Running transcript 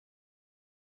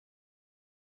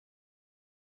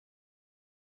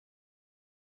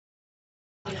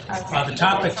The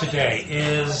topic today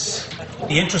is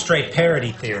the interest rate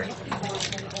parity theory.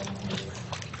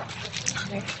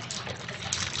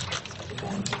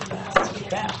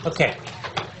 Okay,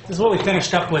 this is what we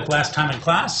finished up with last time in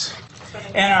class.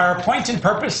 And our point and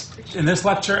purpose in this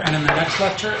lecture and in the next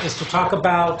lecture is to talk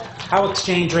about how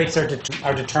exchange rates are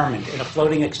determined in a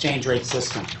floating exchange rate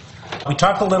system. We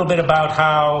talked a little bit about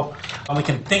how we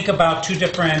can think about two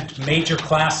different major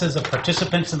classes of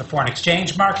participants in the foreign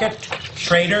exchange market: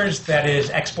 traders, that is,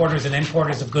 exporters and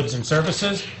importers of goods and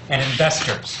services, and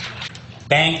investors,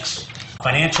 banks,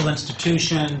 financial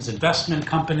institutions, investment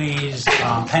companies,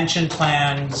 pension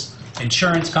plans,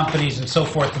 insurance companies, and so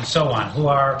forth and so on, who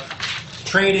are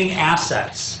trading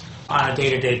assets on a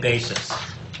day-to-day basis.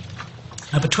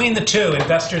 Now, between the two,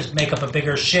 investors make up a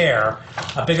bigger share,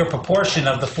 a bigger proportion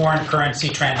of the foreign currency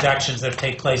transactions that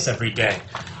take place every day.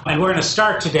 And we're going to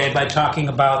start today by talking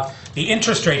about the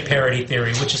interest rate parity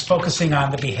theory, which is focusing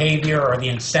on the behavior or the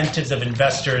incentives of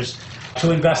investors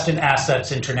to invest in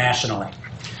assets internationally.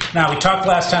 Now, we talked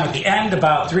last time at the end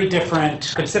about three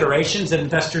different considerations that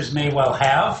investors may well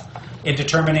have in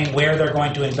determining where they're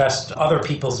going to invest other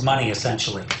people's money,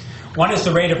 essentially. One is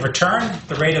the rate of return,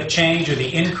 the rate of change or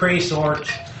the increase or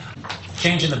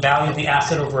change in the value of the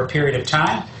asset over a period of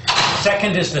time.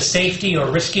 Second is the safety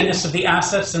or riskiness of the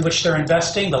assets in which they're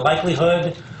investing, the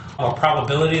likelihood or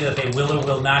probability that they will or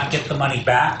will not get the money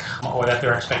back, or that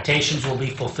their expectations will be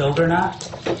fulfilled or not.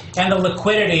 And the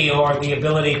liquidity or the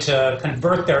ability to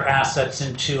convert their assets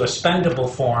into a spendable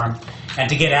form and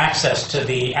to get access to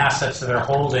the assets that they're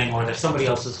holding or that somebody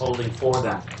else is holding for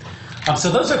them.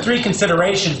 So those are three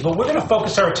considerations, but we're going to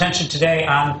focus our attention today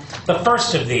on the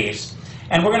first of these.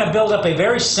 And we're going to build up a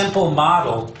very simple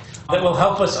model that will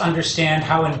help us understand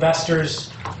how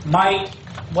investors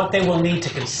what they will need to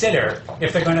consider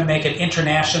if they're going to make an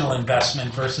international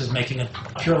investment versus making a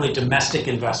purely domestic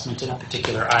investment in a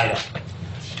particular item.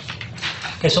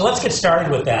 Okay, so let's get started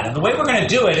with that. And the way we're going to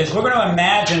do it is we're going to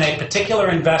imagine a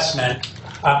particular investor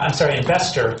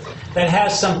that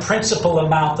has some principal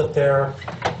amount that they're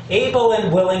able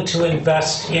and willing to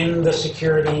invest in the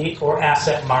security or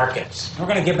asset markets. We're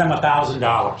going to give them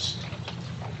 $1,000.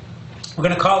 We're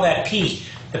going to call that P.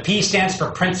 The P stands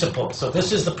for principal. So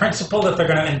this is the principal that they're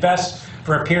going to invest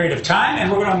for a period of time,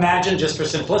 and we're going to imagine, just for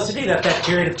simplicity, that that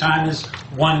period of time is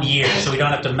 1 year. So we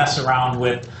don't have to mess around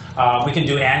with, we can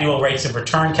do annual rates of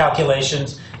return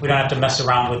calculations. We don't have to mess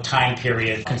around with time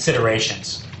period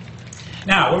considerations.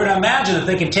 Now, we're going to imagine that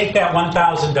they can take that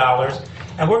 $1,000,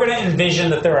 and we're going to envision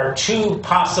that there are two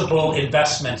possible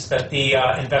investments that the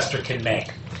investor can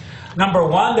make. Number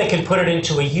one, they can put it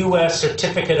into a U.S.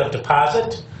 certificate of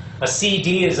deposit. A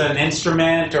CD is an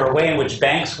instrument or a way in which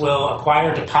banks will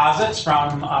acquire deposits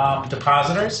from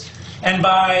depositors. And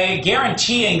by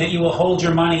guaranteeing that you will hold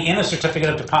your money in a certificate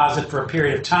of deposit for a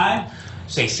period of time,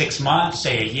 say 6 months,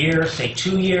 say a year, say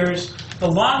 2 years, the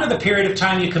longer the period of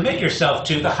time you commit yourself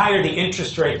to, the higher the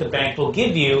interest rate the bank will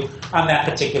give you on that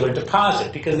particular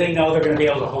deposit, because they know they're going to be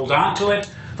able to hold on to it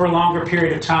for a longer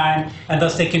period of time, and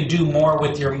thus they can do more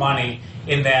with your money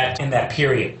in that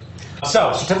period.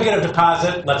 So, certificate of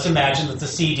deposit, let's imagine that the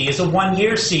CD is a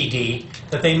 1-year CD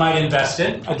that they might invest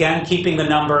in. Again, keeping the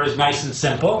numbers nice and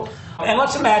simple. And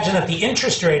let's imagine that the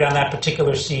interest rate on that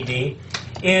particular CD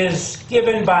is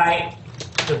given by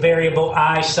the variable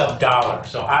I sub dollar.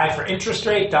 So I for interest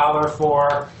rate, dollar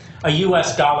for a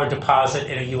US dollar deposit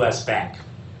in a US bank.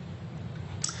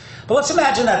 But let's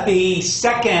imagine that the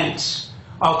second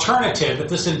alternative that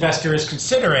this investor is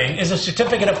considering is a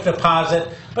certificate of deposit,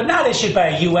 but not issued by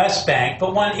a US bank,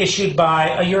 but one issued by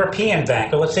a European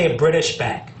bank, or let's say a British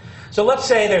bank. So let's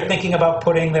say they're thinking about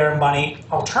putting their money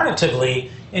alternatively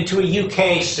into a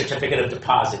UK certificate of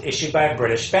deposit issued by a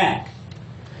British bank.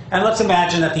 And let's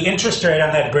imagine that the interest rate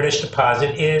on that British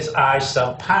deposit is I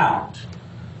sub pound.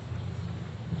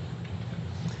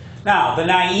 Now, the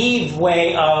naive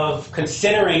way of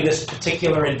considering this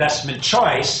particular investment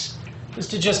choice is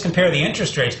to just compare the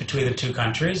interest rates between the two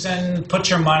countries and put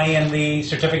your money in the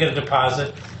certificate of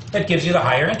deposit that gives you the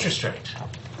higher interest rate.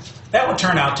 That would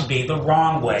turn out to be the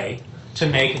wrong way to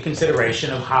make a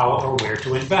consideration of how or where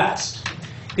to invest.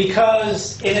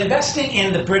 Because in investing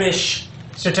in the British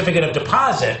certificate of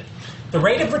deposit, the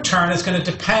rate of return is going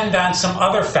to depend on some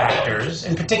other factors,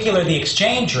 in particular the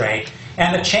exchange rate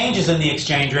and the changes in the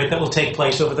exchange rate that will take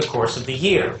place over the course of the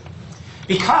year.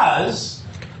 Because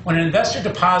when an investor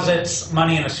deposits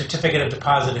money in a certificate of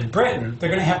deposit in Britain, they're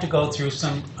going to have to go through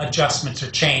some adjustments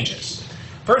or changes.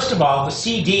 First of all, the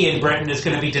CD in Britain is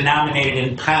going to be denominated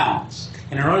in pounds.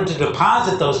 And in order to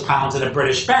deposit those pounds at a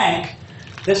British bank,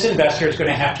 this investor is going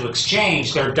to have to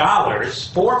exchange their dollars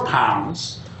for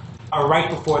pounds right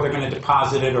before they're going to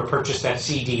deposit it or purchase that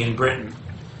CD in Britain.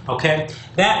 Okay?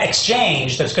 That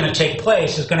exchange that's going to take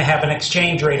place is going to have an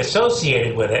exchange rate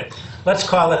associated with it. Let's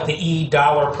call it the E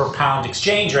dollar per pound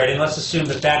exchange rate, and let's assume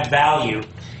that that value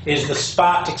is the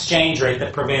spot exchange rate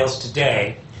that prevails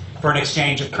today for an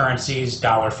exchange of currencies,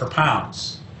 dollar for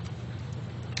pounds.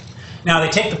 Now, they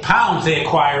take the pounds they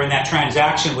acquire in that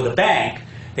transaction with a bank.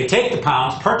 They take the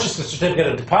pounds, purchase the certificate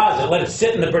of deposit, let it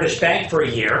sit in the British bank for a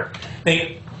year.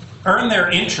 They earn their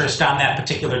interest on that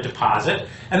particular deposit,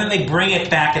 and then they bring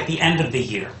it back at the end of the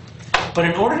year. But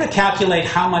in order to calculate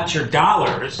how much your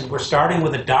dollars, and we're starting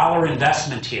with a dollar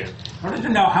investment here, in order to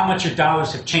know how much your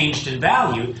dollars have changed in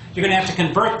value, you're going to have to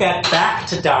convert that back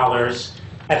to dollars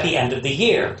at the end of the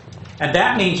year. And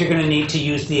that means you're going to need to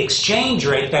use the exchange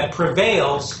rate that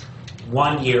prevails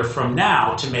 1 year from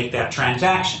now to make that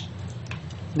transaction.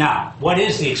 Now, what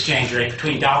is the exchange rate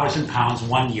between dollars and pounds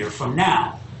 1 year from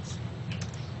now?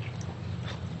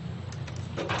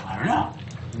 I don't know.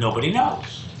 Nobody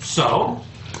knows. So,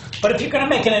 but if you're going to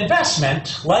make an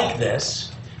investment like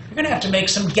this, you're going to have to make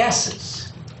some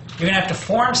guesses. You're going to have to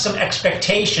form some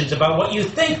expectations about what you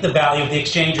think the value of the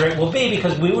exchange rate will be,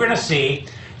 because we were going to see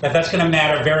that that's going to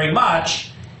matter very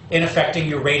much in affecting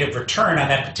your rate of return on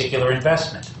that particular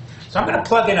investment. So I'm going to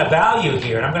plug in a value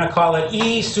here, and I'm going to call it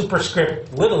E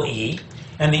superscript little e,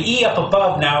 and the E up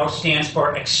above now stands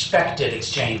for expected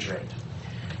exchange rate.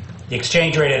 The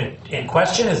exchange rate in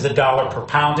question is the dollar per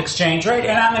pound exchange rate,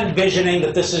 and I'm envisioning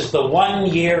that this is the 1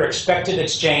 year expected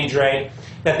exchange rate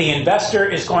that the investor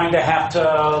is going to have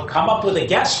to come up with a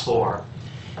guess for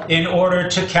in order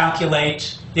to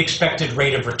calculate the expected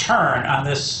rate of return on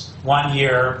this 1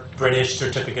 year British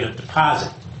certificate of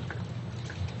deposit.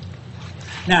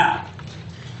 Now,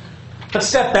 let's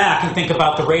step back and think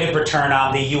about the rate of return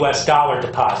on the US dollar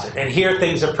deposit. And here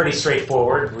things are pretty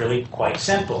straightforward, really quite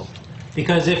simple.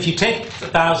 Because if you take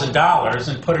 $1,000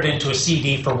 and put it into a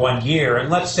CD for 1 year, and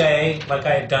let's say, like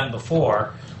I had done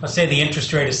before, let's say the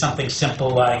interest rate is something simple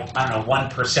like, I don't know,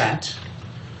 1%,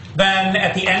 then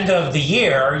at the end of the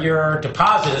year, your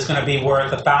deposit is going to be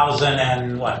worth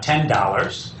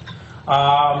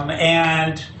 $1,010.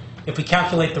 And if we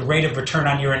calculate the rate of return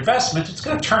on your investment, it's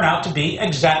going to turn out to be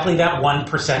exactly that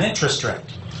 1% interest rate.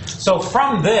 So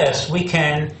from this, we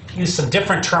can use some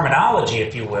different terminology,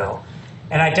 if you will,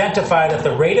 and identify that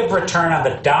the rate of return on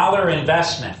the dollar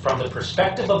investment from the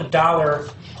perspective of a dollar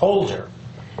holder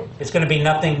is going to be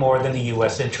nothing more than the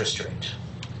US interest rate.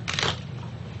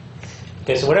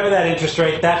 Okay, so whatever that interest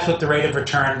rate, that's what the rate of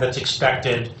return that's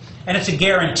expected. And it's a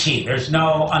guarantee. There's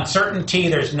no uncertainty.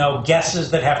 There's no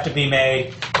guesses that have to be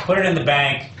made. Put it in the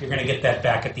bank. You're going to get that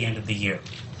back at the end of the year.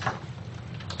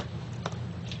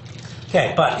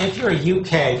 Okay, but if you're a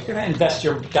UK, you're going to invest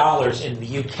your dollars in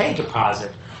the UK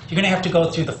deposit, you're going to have to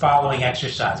go through the following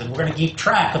exercise. And we're going to keep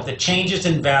track of the changes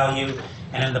in value.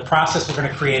 And in the process, we're going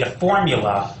to create a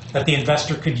formula that the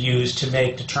investor could use to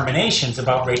make determinations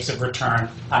about rates of return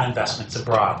on investments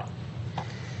abroad.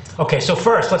 Okay, so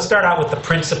first, let's start out with the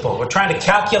principal. We're trying to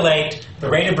calculate the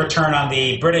rate of return on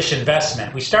the British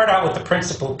investment. We start out with the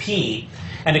principal P,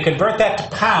 and to convert that to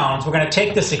pounds, we're going to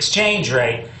take this exchange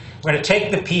rate, we're going to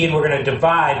take the P and we're going to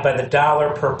divide by the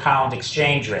dollar per pound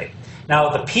exchange rate. Now,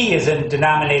 the P is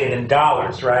denominated in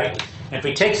dollars, right? And if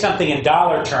we take something in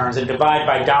dollar terms and divide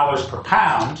by dollars per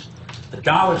pound, the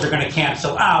dollars are going to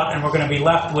cancel out, and we're going to be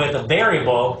left with a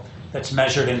variable that's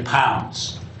measured in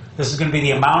pounds. This is going to be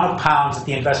the amount of pounds that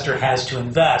the investor has to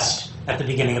invest at the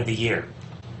beginning of the year.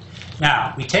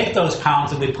 Now, we take those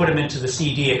pounds and we put them into the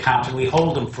CD account and we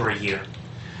hold them for a year.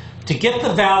 To get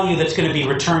the value that's going to be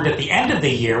returned at the end of the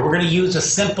year, we're going to use a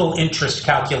simple interest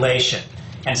calculation.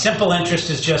 And simple interest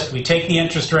is just, we take the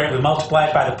interest rate, we multiply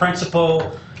it by the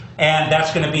principal, and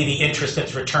that's going to be the interest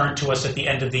that's returned to us at the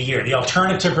end of the year. The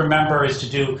alternative, remember, is to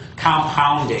do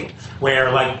compounding,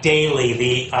 where, like daily,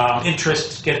 the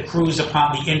interest accrues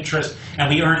upon the interest, and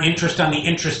we earn interest on the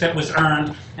interest that was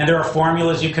earned. And there are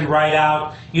formulas you can write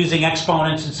out using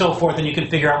exponents and so forth, and you can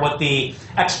figure out what the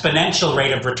exponential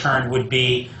rate of return would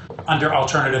be under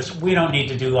alternatives. We don't need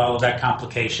to do all of that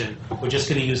complication. We're just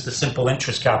going to use the simple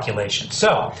interest calculation.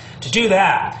 So, to do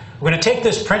that, we're going to take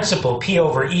this principal, P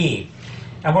over E,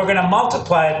 and we're going to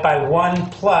multiply it by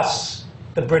 1 plus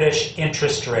the British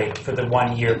interest rate for the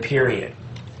 1 year period.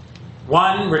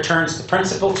 1 returns the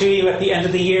principal to you at the end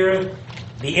of the year.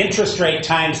 The interest rate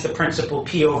times the principal,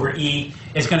 P over E,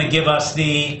 is going to give us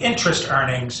the interest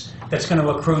earnings that's going to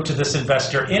accrue to this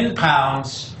investor in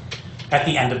pounds at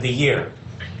the end of the year.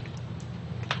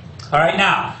 All right,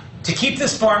 now, to keep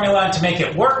this formula and to make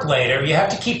it work later, you have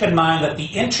to keep in mind that the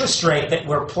interest rate that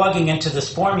we're plugging into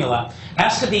this formula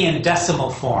has to be in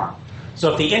decimal form.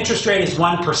 So if the interest rate is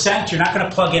 1%, you're not going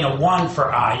to plug in a 1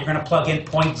 for I. You're going to plug in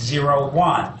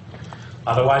 0.01.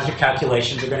 Otherwise, your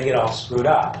calculations are going to get all screwed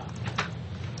up.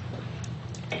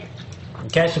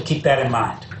 Okay, so keep that in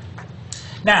mind.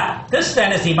 Now, this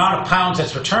then is the amount of pounds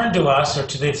that's returned to us or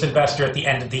to this investor at the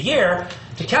end of the year.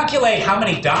 To calculate how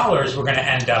many dollars we're going to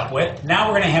end up with, now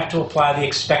we're going to have to apply the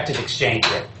expected exchange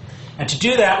rate. And to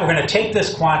do that, we're going to take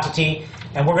this quantity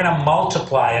and we're going to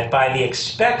multiply it by the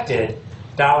expected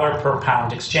dollar per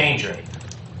pound exchange rate.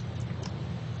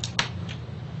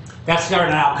 That's going to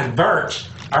now convert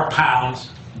our pounds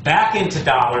back into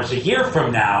dollars a year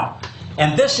from now.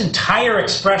 And this entire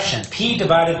expression, P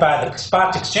divided by the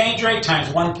spot exchange rate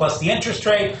times 1 plus the interest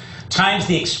rate times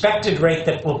the expected rate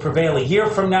that will prevail a year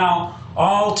from now,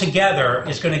 all together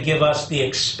is going to give us the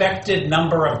expected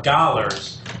number of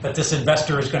dollars that this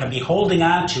investor is going to be holding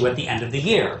on to at the end of the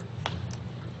year.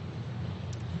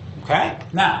 Okay?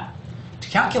 Now, to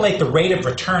calculate the rate of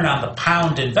return on the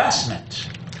pound investment,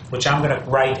 which I'm going to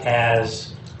write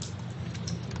as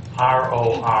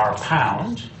ROR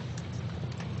pound,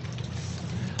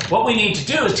 what we need to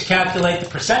do is to calculate the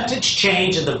percentage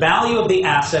change in the value of the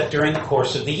asset during the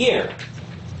course of the year.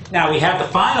 Now, we have the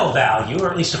final value,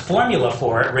 or at least a formula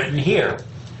for it, written here.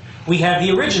 We have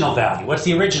the original value. What's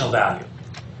the original value?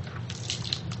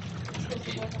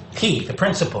 P, the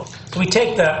principal. So we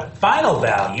take the final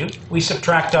value, we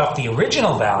subtract off the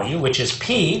original value, which is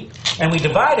P, and we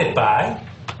divide it by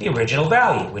the original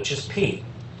value, which is P.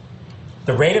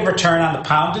 The rate of return on the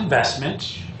pound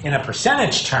investment in a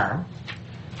percentage term,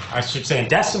 I should say in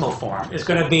decimal form, is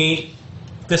going to be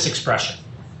this expression.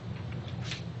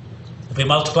 If we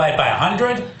multiply it by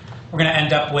 100, we're going to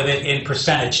end up with it in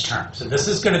percentage terms. So this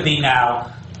is going to be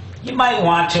now, you might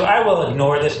want to, I will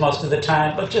ignore this most of the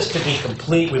time, but just to be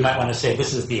complete, we might want to say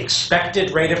this is the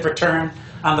expected rate of return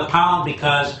on the pound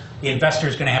because the investor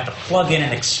is going to have to plug in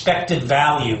an expected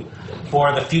value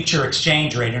for the future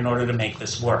exchange rate in order to make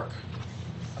this work.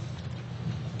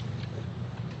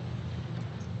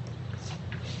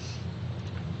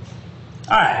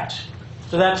 All right,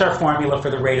 so that's our formula for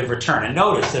the rate of return. And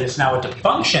notice that it's now a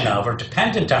function of or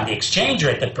dependent on the exchange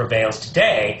rate that prevails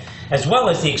today, as well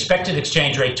as the expected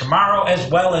exchange rate tomorrow, as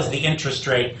well as the interest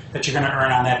rate that you're going to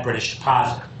earn on that British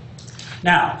deposit.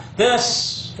 Now,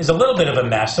 this is a little bit of a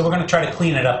mess, so we're going to try to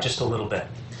clean it up just a little bit.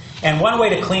 And one way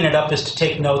to clean it up is to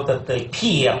take note that the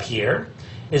P up here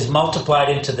is multiplied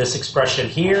into this expression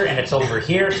here, and it's over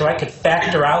here, so I could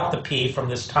factor out the P from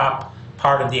this top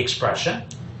part of the expression.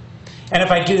 And if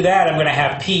I do that, I'm going to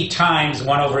have P times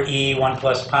 1 over E, 1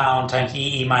 plus pound, times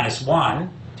EE minus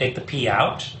 1. Take the P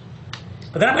out.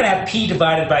 But then I'm going to have P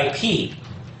divided by P.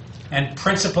 And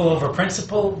principal over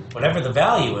principal, whatever the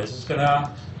value is going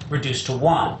to reduce to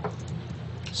 1.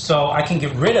 So I can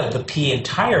get rid of the P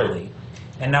entirely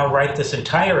and now write this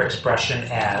entire expression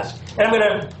as, and I'm going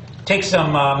to take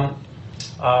some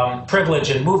privilege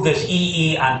and move this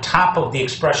EE on top of the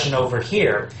expression over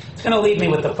here. It's going to leave me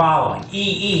with the following.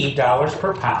 EE, dollars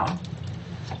per pound,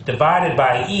 divided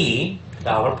by E,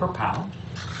 dollar per pound,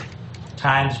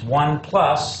 times 1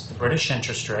 plus the British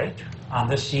interest rate on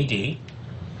the CD,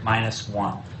 minus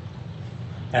 1.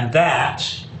 And that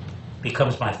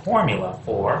becomes my formula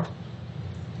for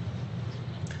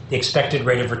the expected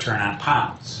rate of return on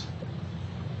pounds.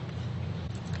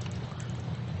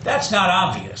 That's not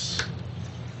obvious.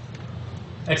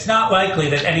 It's not likely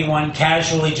that anyone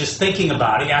casually just thinking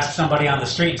about it, ask somebody on the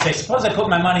street and say, suppose I put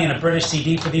my money in a British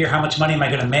CD for the year, how much money am I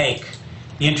going to make?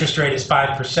 The interest rate is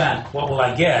 5%. What will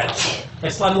I get?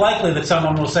 It's unlikely that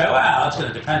someone will say, well, it's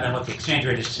going to depend on what the exchange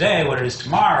rate is today, what it is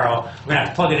tomorrow. We're going to have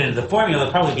to plug it into the formula.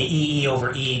 It'll probably be EE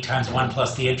over E times 1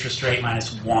 plus the interest rate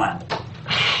minus 1.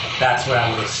 That's what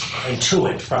I would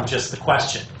intuit from just the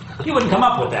question. You wouldn't come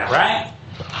up with that, right?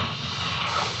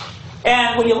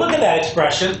 And when you look at that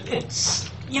expression, it's,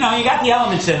 you know, you got the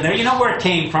elements in there. You know where it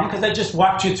came from because I just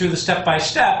walked you through the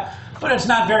step-by-step. But it's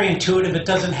not very intuitive. It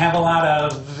doesn't have a lot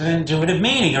of intuitive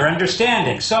meaning or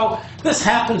understanding. So this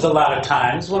happens a lot of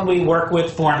times when we work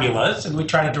with formulas and we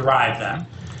try to derive them.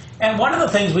 And one of the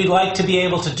things we'd like to be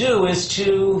able to do is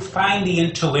to find the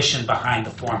intuition behind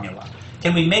the formula.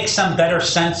 Can we make some better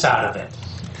sense out of it?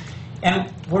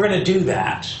 And we're going to do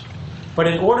that. But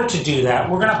in order to do that,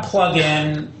 we're going to plug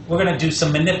in, we're going to do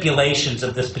some manipulations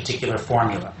of this particular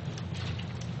formula.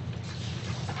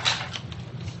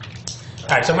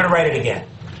 All right, so I'm going to write it again.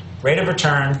 Rate of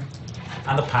return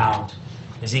on the pound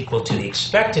is equal to the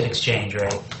expected exchange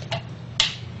rate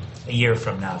a year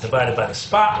from now, divided by the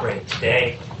spot rate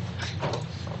today,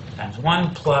 times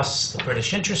 1 plus the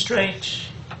British interest rate,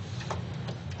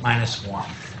 minus 1.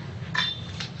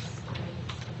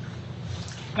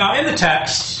 Now, in the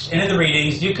text and in the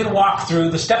readings, you can walk through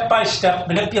the step-by-step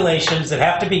manipulations that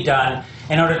have to be done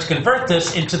in order to convert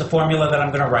this into the formula that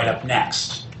I'm going to write up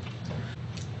next.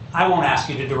 I won't ask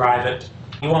you to derive it.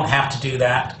 You won't have to do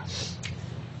that.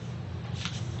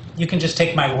 You can just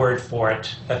take my word for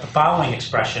it that the following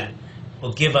expression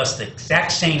will give us the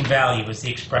exact same value as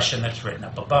the expression that's written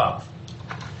up above.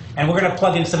 And we're going to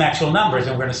plug in some actual numbers,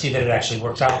 and we're going to see that it actually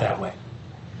works out that way.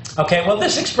 Okay, well,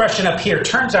 this expression up here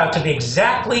turns out to be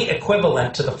exactly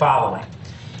equivalent to the following.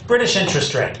 British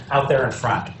interest rate out there in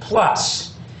front,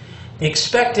 plus the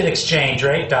expected exchange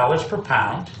rate, dollars per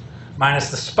pound,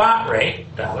 minus the spot rate,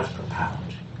 dollars per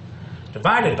pound,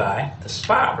 divided by the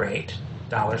spot rate,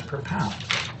 dollars per pound.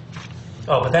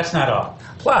 Oh, but that's not all.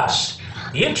 Plus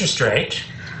the interest rate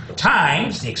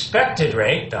times the expected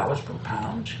rate, dollars per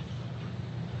pound,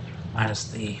 minus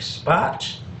the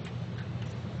spot,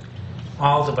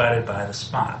 all divided by the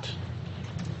spot.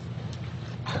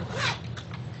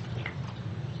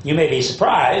 You may be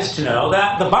surprised to know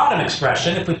that the bottom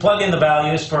expression, if we plug in the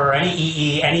values for any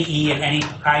EE, any E, and any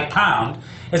I pound,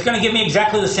 is going to give me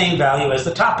exactly the same value as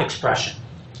the top expression.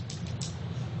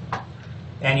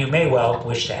 And you may well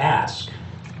wish to ask,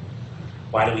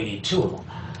 why do we need two of them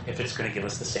if it's going to give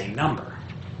us the same number?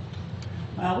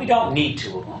 Well, we don't need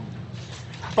two of them.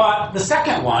 But the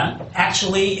second one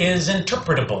actually is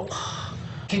interpretable.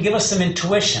 It can give us some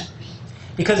intuition.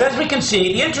 Because as we can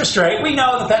see, the interest rate, we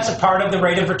know that that's a part of the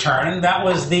rate of return, and that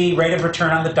was the rate of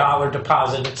return on the dollar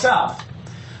deposit itself.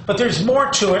 But there's more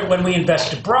to it when we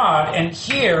invest abroad, and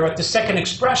here at the second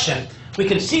expression, we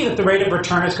can see that the rate of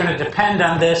return is going to depend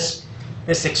on this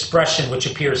expression which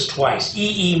appears twice,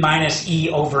 EE minus E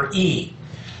over E.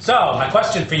 So my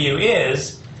question for you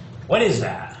is, what is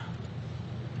that?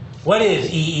 What is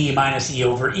EE minus E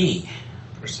over E?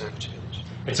 Percent change.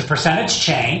 It's a percentage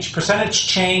change. Percentage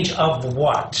change of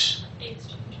what?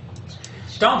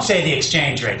 Don't say the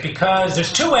exchange rate, because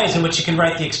there's two ways in which you can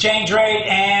write the exchange rate,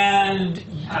 and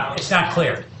it's not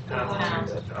clear.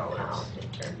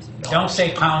 Don't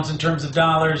say pounds in terms of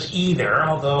dollars either,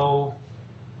 although,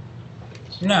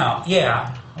 no,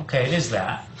 yeah, okay, it is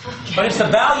that. But it's the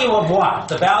value of what?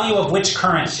 The value of which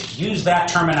currency? Use that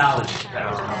terminology.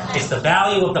 It's the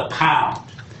value of the pound.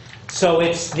 So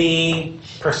it's the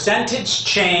percentage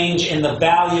change in the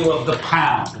value of the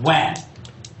pound. When?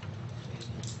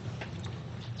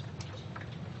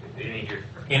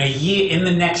 In a year. In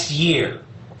the next year.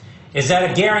 Is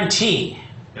that a guarantee?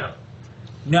 No.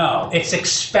 No, it's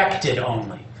expected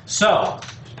only. So,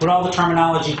 put all the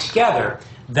terminology together.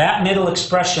 That middle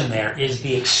expression there is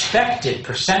the expected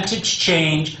percentage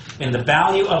change in the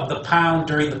value of the pound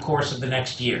during the course of the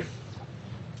next year.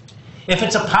 If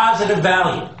it's a positive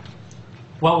value,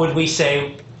 what would we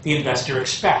say the investor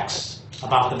expects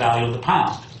about the value of the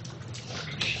pound?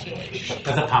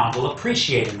 That the pound will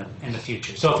appreciate in the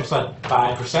future. So if it's like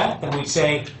 5%, then we'd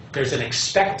say there's an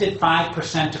expected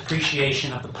 5%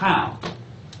 appreciation of the pound.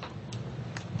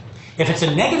 If it's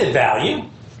a negative value,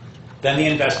 then the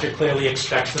investor clearly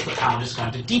expects that the pound is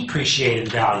going to depreciate in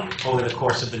value over the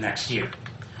course of the next year.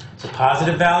 So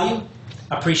positive value,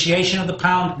 appreciation of the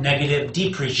pound, negative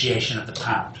depreciation of the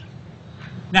pound.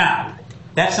 Now,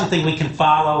 that's something we can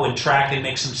follow and track and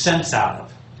make some sense out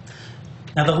of.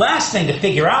 Now, the last thing to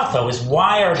figure out, though, is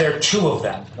why are there two of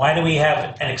them? Why do we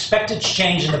have an expected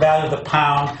change in the value of the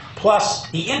pound plus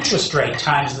the interest rate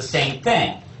times the same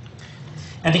thing?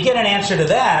 And to get an answer to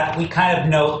that, we kind of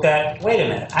note that, wait a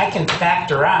minute, I can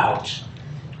factor out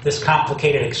this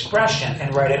complicated expression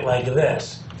and write it like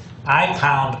this. I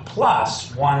pound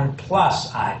plus 1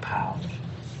 plus I pound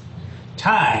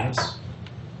times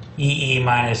EE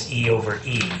minus E over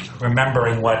E,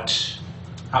 remembering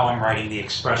how I'm writing the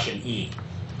expression E.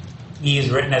 E is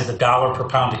written as the dollar per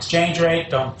pound exchange rate.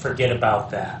 Don't forget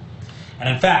about that. And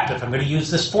in fact, if I'm going to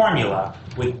use this formula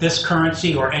with this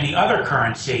currency or any other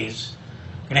currencies,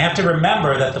 I'm going to have to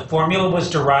remember that the formula was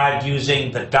derived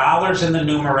using the dollars in the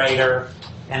numerator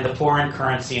and the foreign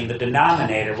currency in the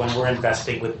denominator when we're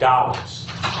investing with dollars.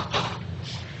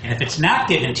 And if it's not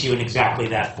given to you in exactly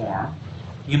that form,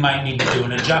 you might need to do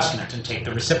an adjustment and take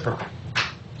the reciprocal.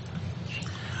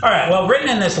 All right, well, written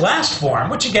in this last form,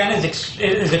 which again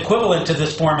is equivalent to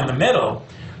this form in the middle,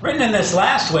 written in this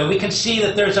last way, we can see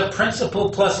that there's a principal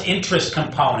plus interest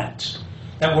component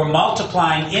that we're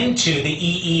multiplying into the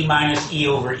EE minus E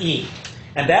over E.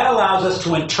 And that allows us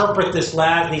to interpret these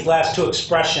last two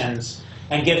expressions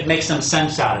and make some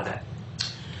sense out of it.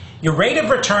 Your rate of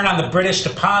return on the British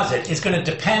deposit is going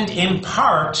to depend in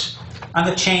part on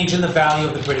the change in the value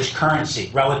of the British currency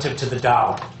relative to the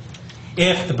dollar.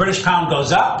 If the British pound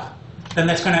goes up, then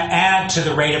that's going to add to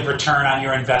the rate of return on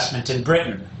your investment in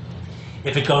Britain.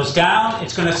 If it goes down,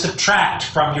 it's going to subtract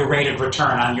from your rate of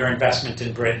return on your investment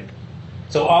in Britain.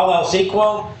 So all else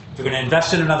equal, if you're going to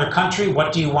invest in another country,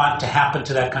 what do you want to happen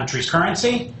to that country's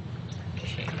currency?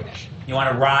 You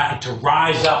want to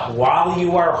rise up while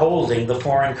you are holding the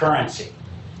foreign currency,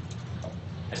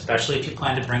 especially if you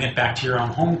plan to bring it back to your own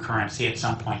home currency at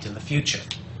some point in the future.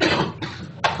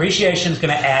 Appreciation is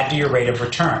going to add to your rate of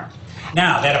return.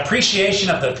 Now, that appreciation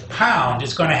of the pound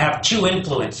is going to have two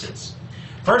influences.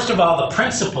 First of all, the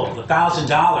principal, the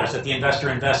 $1,000 that the investor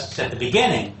invests at the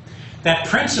beginning, that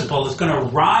principal is going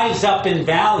to rise up in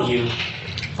value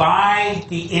by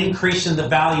the increase in the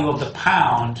value of the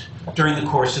pound during the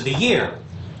course of the year.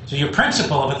 So your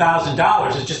principal of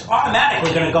 $1,000 is just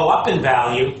automatically going to go up in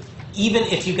value even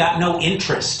if you got no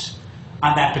interest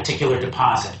on that particular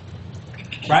deposit.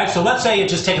 Right? So let's say you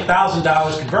just take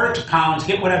 $1,000, convert it to pounds,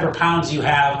 get whatever pounds you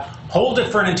have, hold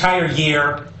it for an entire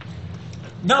year,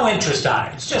 no interest on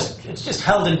it. It's just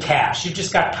held in cash. You've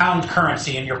just got pound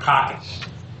currency in your pocket.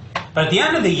 But at the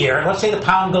end of the year, let's say the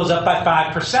pound goes up by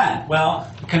 5%. Well,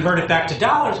 convert it back to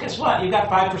dollars, guess what? You got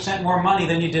 5% more money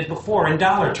than you did before in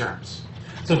dollar terms.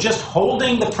 So just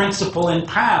holding the principal in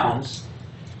pounds,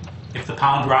 if the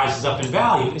pound rises up in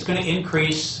value, is going to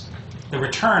increase the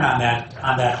return on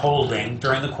that holding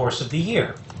during the course of the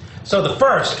year. So the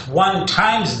first 1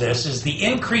 times this is the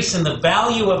increase in the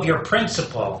value of your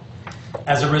principal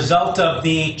as a result of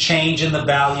the change in the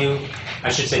value, I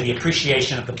should say the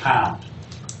appreciation of the pound.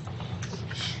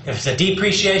 If it's a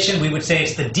depreciation, we would say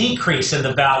it's the decrease in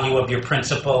the value of your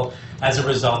principal as a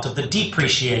result of the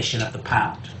depreciation of the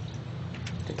pound,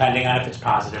 depending on if it's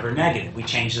positive or negative. We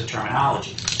change the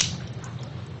terminology.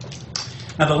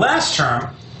 Now the last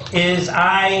term is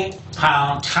I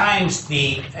pound times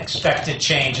the expected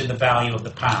change in the value of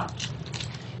the pound.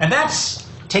 And that's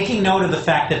taking note of the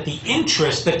fact that the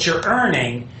interest that you're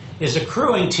earning is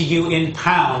accruing to you in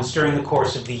pounds during the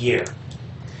course of the year.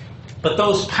 But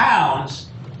those pounds,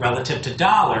 relative to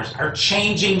dollars, are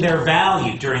changing their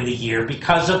value during the year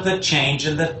because of the change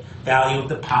in the value of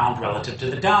the pound relative to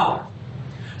the dollar.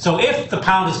 So if the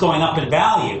pound is going up in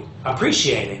value,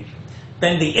 appreciating,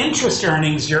 then the interest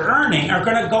earnings you're earning are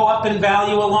going to go up in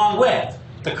value along with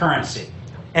the currency.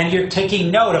 And you're taking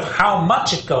note of how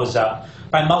much it goes up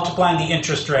by multiplying the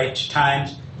interest rate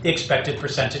times the expected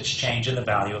percentage change in the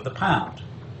value of the pound.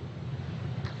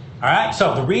 All right,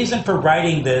 so the reason for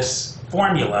writing this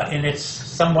formula in its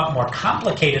somewhat more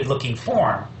complicated looking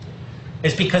form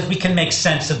is because we can make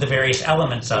sense of the various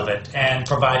elements of it and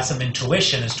provide some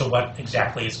intuition as to what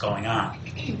exactly is going on.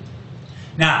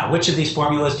 Now, which of these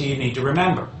formulas do you need to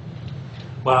remember?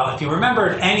 Well, if you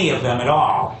remembered any of them at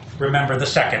all, remember the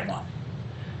second one,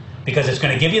 because it's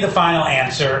going to give you the final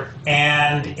answer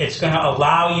and it's going to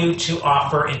allow you to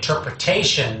offer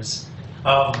interpretations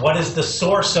of what is the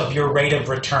source of your rate of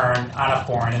return on a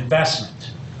foreign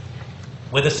investment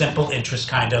with a simple interest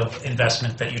kind of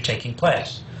investment that you're taking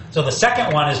place. So the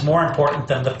second one is more important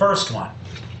than the first one.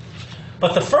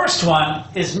 But the first one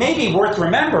is maybe worth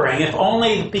remembering, if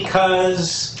only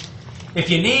because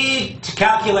if you need to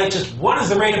calculate just what is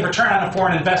the rate of return on a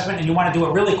foreign investment and you want to do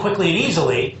it really quickly and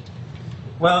easily,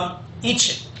 well,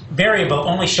 each variable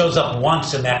only shows up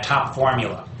once in that top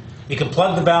formula. You can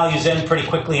plug the values in pretty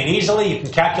quickly and easily. You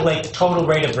can calculate the total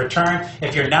rate of return.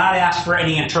 If you're not asked for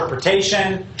any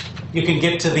interpretation, you can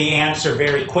get to the answer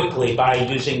very quickly by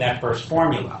using that first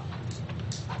formula.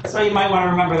 So you might want to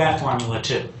remember that formula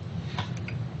too.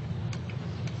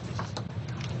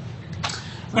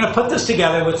 We're going to put this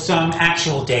together with some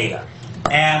actual data.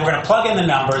 And we're going to plug in the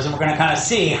numbers and we're going to kind of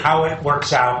see how it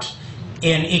works out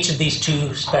in each of these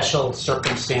two special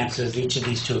circumstances, each of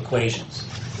these two equations.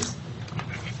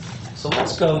 So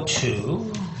let's go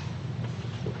to,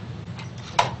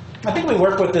 I think we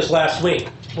worked with this last week.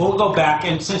 We'll go back,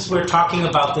 and since we're talking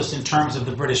about this in terms of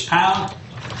the British pound,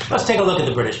 let's take a look at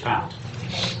the British pound.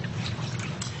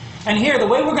 And here, the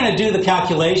way we're going to do the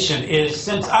calculation is,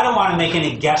 since I don't want to make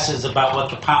any guesses about what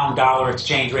the pound-dollar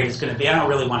exchange rate is going to be, I don't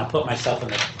really want to put myself in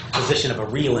the position of a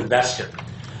real investor.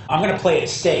 I'm going to play it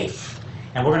safe,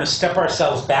 and we're going to step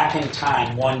ourselves back in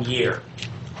time 1 year.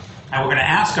 And we're going to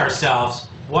ask ourselves,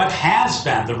 what has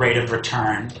been the rate of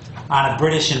return on a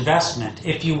British investment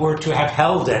if you were to have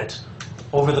held it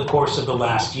over the course of the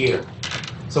last year?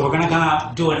 So we're going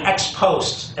to do an ex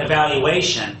post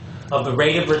evaluation of the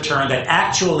rate of return that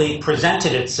actually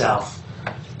presented itself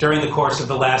during the course of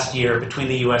the last year between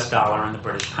the US dollar and the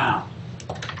British pound.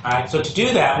 All right, so to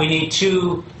do that, we need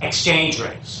two exchange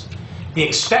rates. The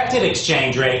expected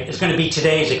exchange rate is going to be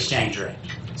today's exchange rate.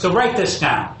 So write this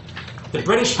down. The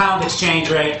British pound exchange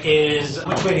rate is,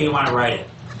 which way do you want to write it?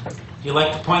 Do you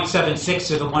like the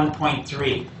 0.76 or the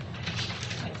 1.3?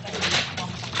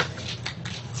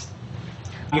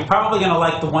 You're probably going to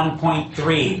like the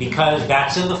 1.3 because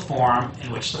that's in the form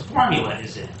in which the formula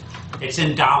is in. It's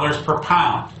in dollars per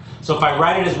pound. So if I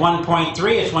write it as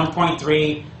 1.3, it's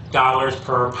 $1.3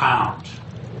 per pound.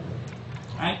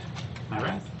 Right? Am I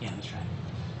right? Yeah, that's right.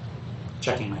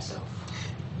 Checking myself.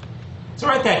 So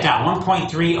write that down.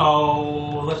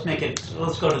 1.30.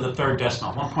 Let's go to the third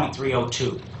decimal.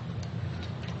 1.302.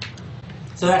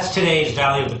 So that's today's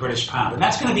value of the British pound. And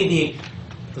that's going to be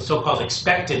the so-called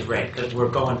expected rate because we're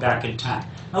going back in time.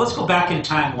 Now let's go back in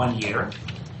time 1 year.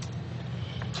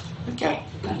 Okay,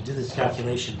 I did this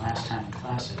calculation last time in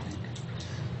class, I think.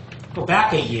 Go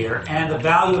back a year, and the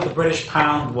value of the British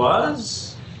pound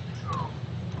was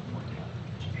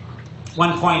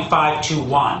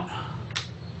 1.521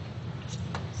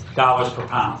 dollars per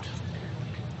pound.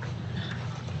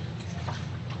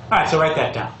 All right, so write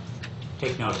that down.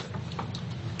 Take note of it.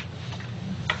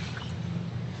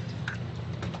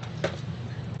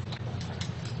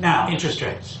 Now, interest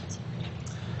rates.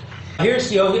 Here's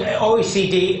the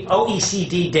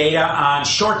OECD data on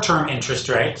short-term interest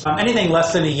rates. Anything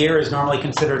less than a year is normally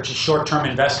considered a short-term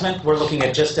investment. We're looking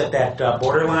at just at that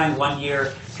borderline 1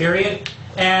 year period.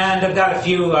 And I've got a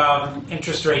few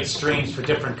interest rate streams for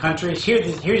different countries.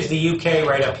 Here's the UK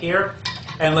right up here.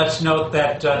 And let's note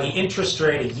that the interest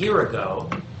rate a year ago,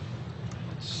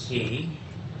 let's see,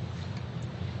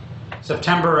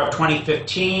 September of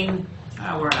 2015,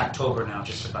 we're in October now,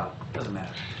 just about, doesn't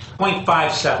matter,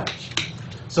 0.57.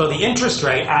 So the interest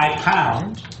rate,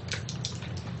 I-pound,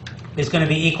 is going to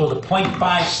be equal to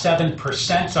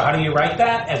 0.57%. So how do you write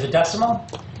that as a decimal?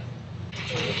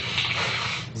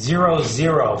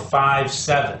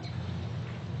 0057.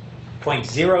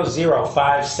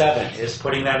 0.0057 is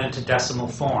putting that into decimal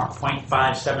form.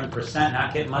 0.57%,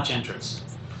 not getting much interest.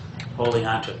 Holding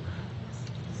on to it.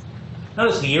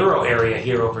 Notice the euro area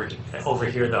here over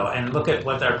here, though, and look at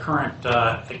what our current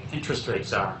interest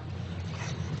rates are.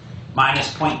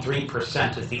 Minus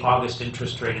 0.3% is the August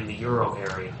interest rate in the euro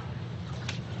area.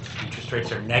 Interest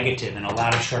rates are negative in a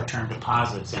lot of short-term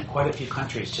deposits in quite a few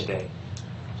countries today.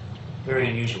 Very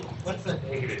unusual. What's the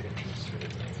negative interest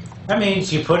rate? That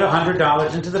means you put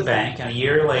 $100 into the bank, and a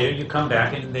year later you come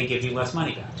back and they give you less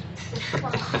money back.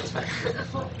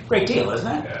 Great deal, isn't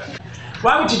it? Yeah.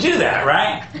 Why would you do that,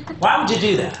 right? Why would you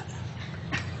do that?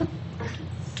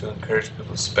 To encourage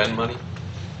people to spend money?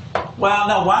 Well,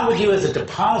 no, why would you as a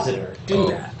depositor do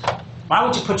that? Why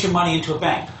would you put your money into a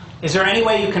bank? Is there any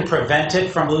way you can prevent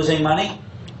it from losing money?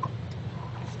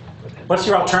 What's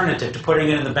your alternative to putting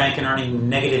it in the bank and earning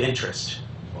negative interest?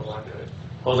 Hold on to it.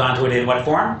 Hold on to it in what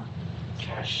form?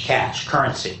 Cash. Cash,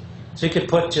 currency. So you could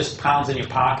put just pounds in your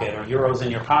pocket or euros in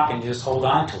your pocket and just hold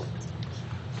on to it.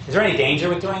 Is there any danger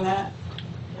with doing that?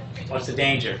 What's the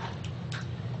danger?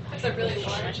 It's a really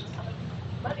large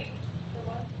money.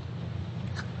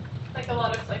 Like a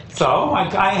lot of like. So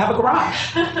I have a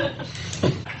garage.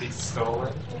 Be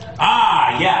stolen?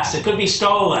 Ah, yes, it could be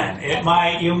stolen.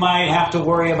 You might have to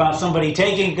worry about somebody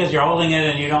taking it because you're holding it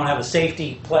and you don't have a safe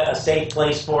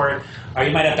place for it, or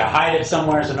you might have to hide it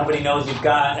somewhere so nobody knows you've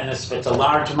got. And if it's a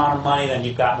large amount of money, then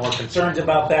you've got more concerns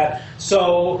about that.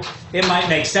 So it might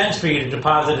make sense for you to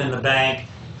deposit in the bank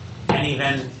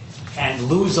and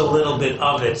lose a little bit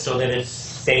of it so that it's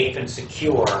safe and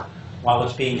secure while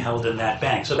it's being held in that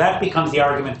bank. So that becomes the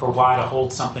argument for why to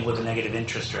hold something with a negative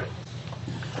interest rate.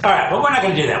 All right, but we're not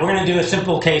going to do that. We're going to do a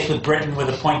simple case with Britain with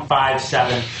a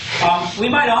 0.57. We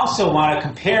might also want to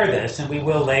compare this, and we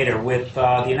will later, with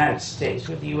the United States.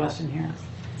 We have the U.S. in here?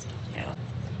 Yeah.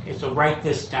 Okay, so write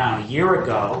this down. A year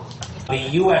ago, the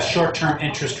U.S. short-term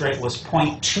interest rate was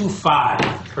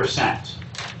 0.25%.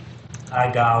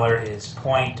 $1 is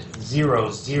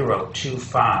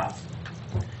 0.0025.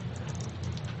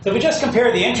 So if we just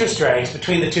compare the interest rates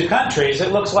between the two countries,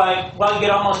 it looks like, well, you get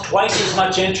almost twice as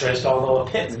much interest, although a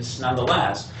pittance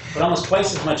nonetheless, but almost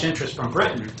twice as much interest from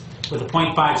Britain with a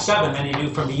 0.57 than you do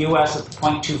from the U.S. at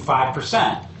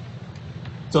 0.25%.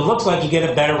 So it looks like you get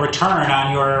a better return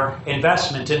on your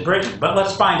investment in Britain. But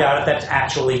let's find out if that's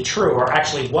actually true, or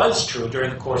actually was true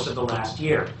during the course of the last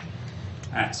year.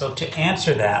 All right, so to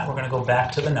answer that, we're going to go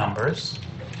back to the numbers.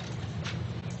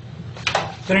 I'm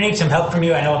going to need some help from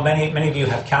you. I know many of you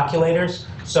have calculators.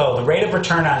 So the rate of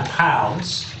return on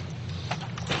pounds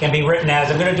can be written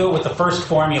as, I'm going to do it with the first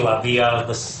formula,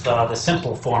 the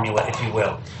simple formula, if you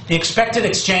will. The expected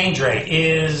exchange rate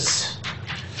is,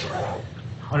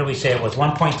 what did we say it was?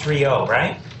 1.30,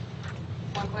 right?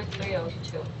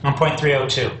 1.302.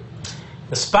 1.302.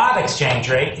 The spot exchange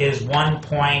rate is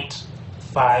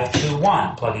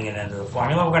 1.521, plugging it into the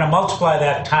formula. We're going to multiply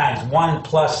that times 1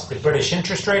 plus the British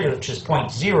interest rate, which is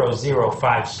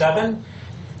 0.0057. And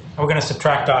we're going to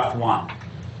subtract off 1.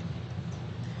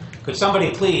 Could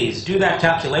somebody please do that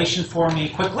calculation for me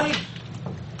quickly?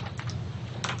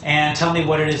 And tell me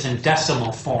what it is in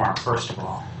decimal form, first of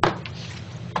all.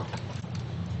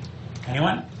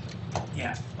 Anyone?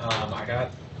 Yeah. I got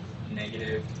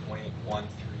negative 0.139.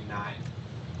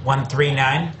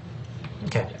 139?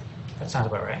 Okay, that sounds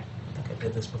about right. I think I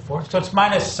did this before. So it's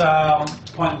minus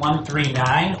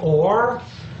 0.139, or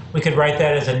we could write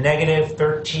that as a negative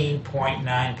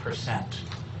 13.9%.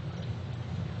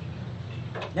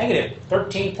 Negative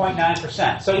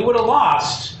 13.9%. So you would have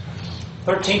lost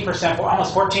 13%,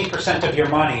 almost 14% of your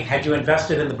money had you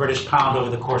invested in the British pound over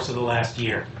the course of the last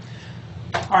year.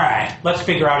 All right, let's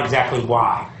figure out exactly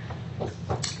why.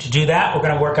 To do that, we're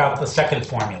going to work out the second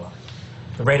formula.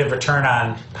 The rate of return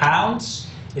on pounds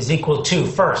is equal to,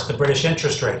 first, the British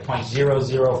interest rate,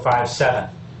 0.0057.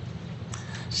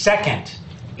 Second,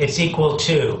 it's equal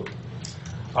to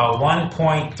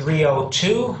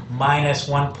 1.302 minus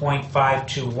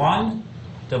 1.521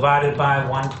 divided by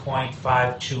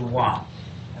 1.521.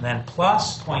 And then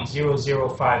plus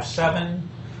 0.0057,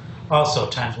 also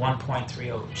times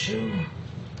 1.302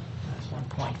 minus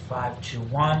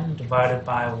 1.521 divided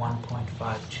by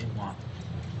 1.521.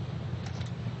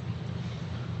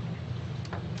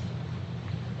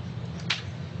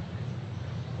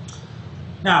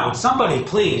 Now, would somebody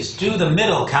please do the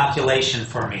middle calculation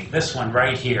for me? This one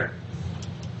right here.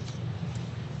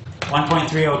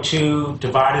 1.302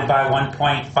 divided by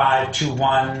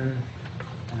 1.521,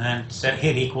 and then set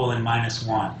hit equal and minus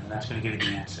 1. And that's going to give you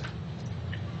the answer.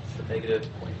 So negative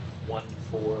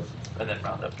 0.14, and then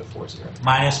round up to 40.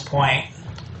 Minus point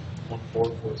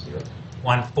 1440.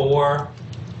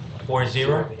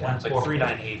 1440. Yeah, it's like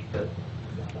 398. But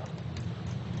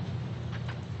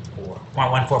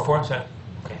 0.144, is that?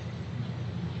 Okay.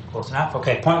 Close enough?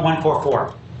 Okay,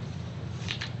 0.144.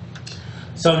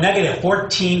 So negative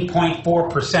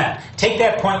 14.4%. Take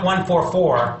that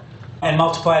 0.144 and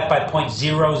multiply it by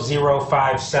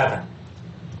 0.0057.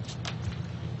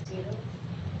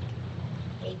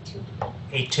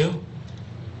 82?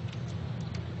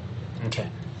 Okay.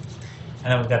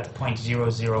 And then we've got the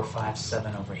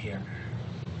 0.0057 over here.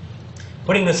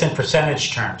 Putting this in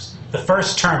percentage terms, the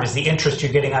first term is the interest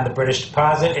you're getting on the British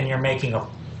deposit, and you're making a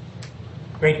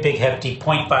great big hefty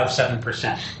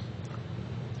 0.57%.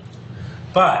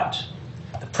 But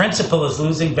the principal is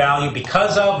losing value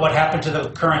because of what happened to the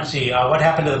currency, what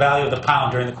happened to the value of the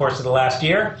pound during the course of the last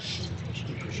year?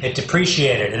 It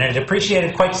depreciated, and it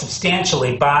depreciated quite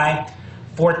substantially by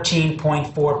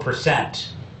 14.4%.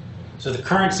 So the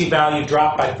currency value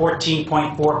dropped by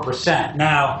 14.4%.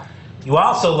 Now, you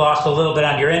also lost a little bit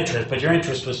on your interest, but your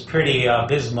interest was pretty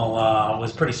abysmal,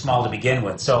 was pretty small to begin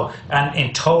with. So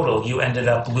in total, you ended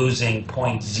up losing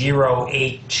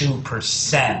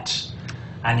 0.082%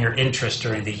 on your interest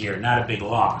during the year. Not a big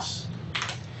loss.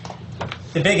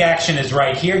 The big action is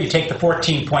right here. You take the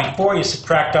 14.4, you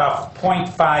subtract off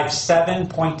 0.57,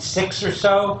 0.6 or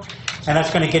so, and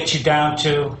that's going to get you down to,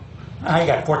 you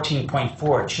got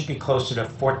 14.4. It should be closer to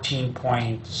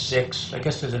 14.6. I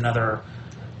guess there's another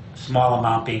small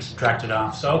amount being subtracted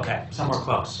off. So, okay, somewhere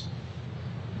close.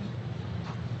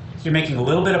 So you're making a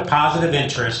little bit of positive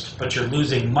interest, but you're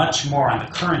losing much more on the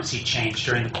currency change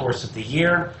during the course of the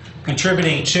year,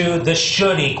 contributing to, this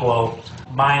should equal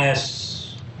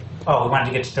minus, we wanted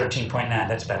to get to 13.9,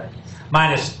 that's better,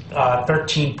 minus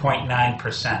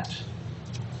 13.9%.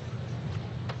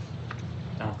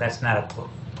 No, that's not a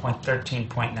point,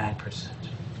 13.9%.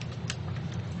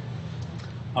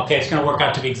 Okay, it's going to work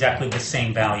out to be exactly the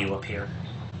same value up here.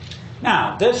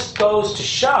 Now, this goes to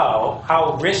show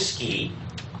how risky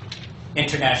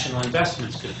international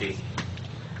investments could be.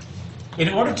 In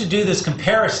order to do this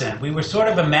comparison, we were sort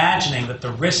of imagining that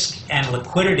the risk and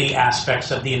liquidity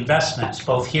aspects of the investments,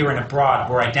 both here and abroad,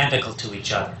 were identical to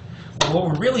each other. But what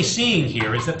we're really seeing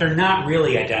here is that they're not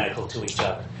really identical to each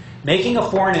other. Making a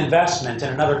foreign investment in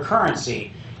another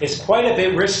currency is quite a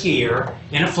bit riskier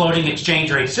in a floating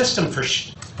exchange rate system for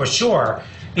sure,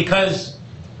 because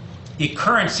the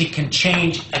currency can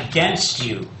change against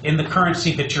you in the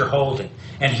currency that you're holding.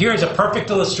 And here's a perfect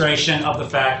illustration of the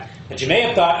fact that you may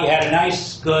have thought you had a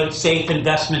nice, good, safe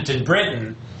investment in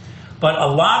Britain, but a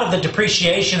lot of the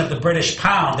depreciation of the British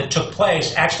pound that took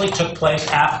place actually took place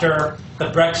after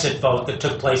the Brexit vote that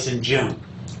took place in June.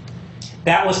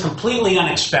 That was completely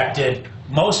unexpected.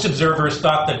 Most observers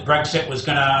thought that Brexit was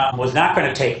not going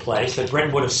to take place, that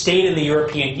Britain would have stayed in the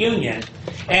European Union,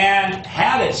 and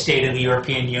had it stayed in the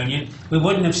European Union, we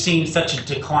wouldn't have seen such a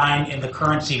decline in the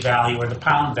currency value or the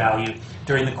pound value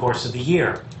during the course of the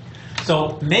year.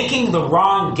 So making the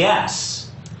wrong guess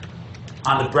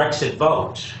on the Brexit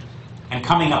vote and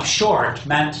coming up short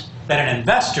meant that an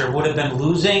investor would have been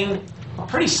losing a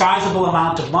pretty sizable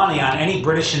amount of money on any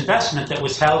British investment that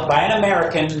was held by an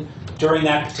American during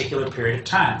that particular period of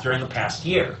time, during the past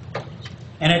year.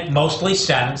 And it mostly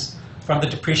stems from the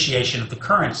depreciation of the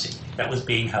currency that was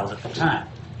being held at the time.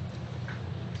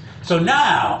 So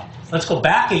now, let's go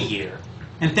back a year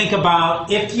and think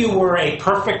about if you were a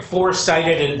perfect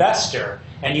four-sighted investor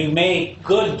and you made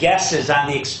good guesses on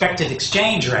the expected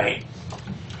exchange rate,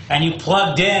 and you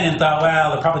plugged in and thought,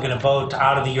 well, they're probably going to vote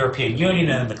out of the European Union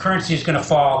and the currency is going to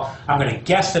fall. I'm going to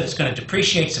guess that it's going to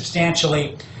depreciate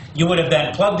substantially. You would have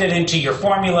then plugged it into your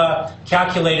formula,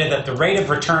 calculated that the rate of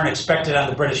return expected on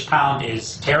the British pound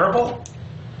is terrible.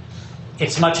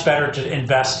 It's much better to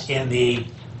invest in the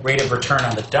rate of return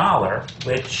on the dollar,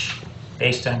 which,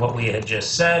 based on what we had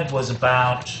just said, was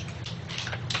about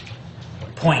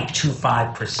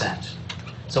 0.25%.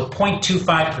 So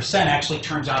 0.25% actually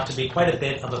turns out to be quite a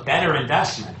bit of a better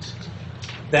investment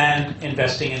than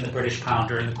investing in the British pound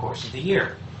during the course of the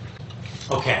year.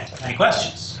 Okay, any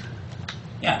questions?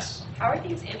 Yes? How are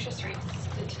these interest rates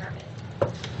determined?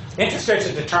 Interest rates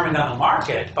are determined on the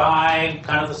market by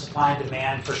kind of the supply and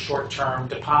demand for short-term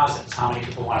deposits. How many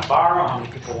people want to borrow, how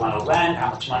many people want to lend, how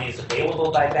much money is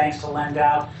available by banks to lend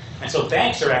out. And so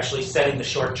banks are actually setting the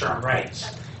short-term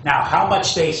rates. Now, how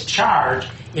much they charge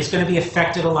is going to be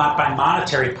affected a lot by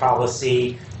monetary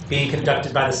policy being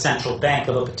conducted by the central bank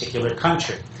of a particular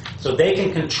country. So they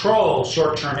can control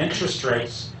short-term interest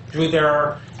rates through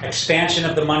their expansion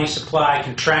of the money supply,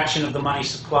 contraction of the money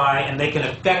supply, and they can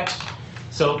affect.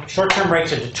 So short-term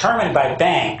rates are determined by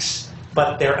banks,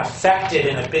 but they're affected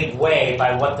in a big way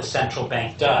by what the central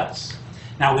bank does.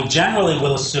 Now, we generally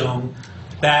will assume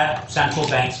that central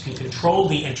banks can control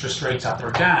the interest rates up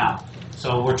or down.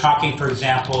 So we're talking, for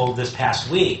example, this past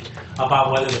week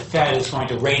about whether the Fed is going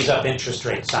to raise up interest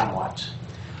rates somewhat.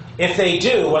 If they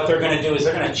do, what they're going to do is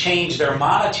they're going to change their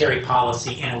monetary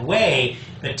policy in a way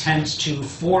that tends to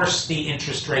force the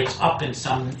interest rates up in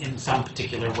some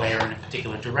particular way or in a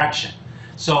particular direction.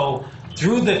 So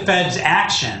through the Fed's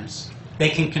actions, they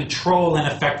can control and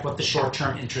affect what the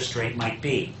short-term interest rate might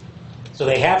be. So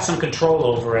they have some control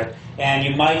over it, and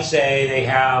you might say they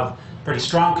have pretty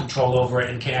strong control over it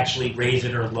and can actually raise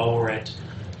it or lower it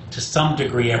to some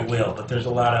degree at will. But there's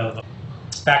a lot of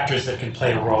factors that can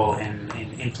play a role in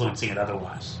influencing it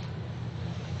otherwise.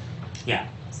 Yeah.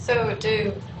 So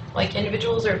do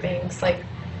individuals or banks,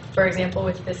 for example,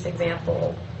 with this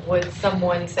example, would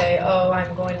someone say, oh,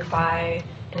 I'm going to buy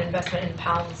an investment in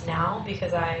pounds now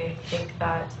because I think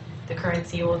that the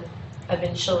currency will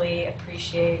eventually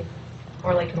appreciate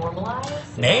or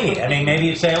normalize? Maybe. I mean, maybe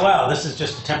you say, well, this is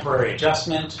just a temporary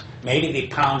adjustment. Maybe the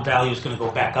pound value is going to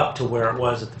go back up to where it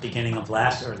was at the beginning of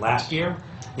last year.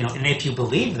 And if you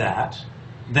believe that,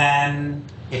 then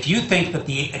if you think that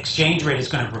the exchange rate is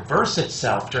going to reverse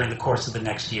itself during the course of the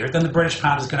next year, then the British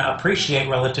pound is going to appreciate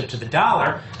relative to the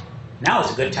dollar. Now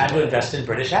is a good time to invest in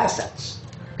British assets.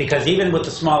 Because even with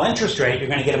the small interest rate, you're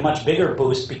going to get a much bigger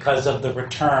boost because of the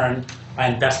return by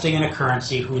investing in a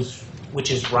currency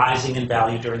which is rising in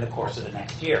value during the course of the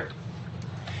next year.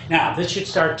 Now, this should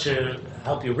start to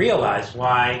help you realize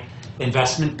why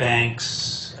investment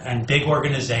banks and big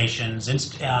organizations,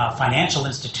 financial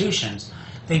institutions,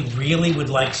 they really would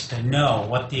like to know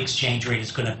what the exchange rate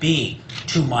is going to be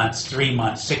 2 months, 3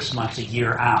 months, 6 months, a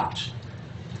year out.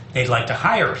 They'd like to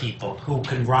hire people who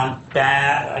can run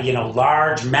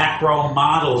large macro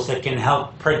models that can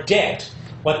help predict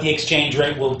what the exchange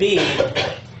rate will be,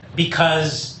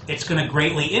 because it's going to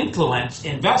greatly influence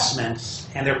investments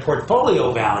and their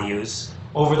portfolio values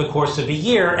over the course of a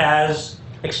year as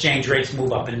exchange rates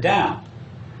move up and down.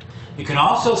 You can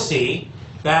also see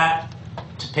that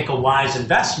to pick a wise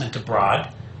investment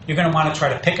abroad, you're going to want to try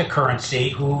to pick a currency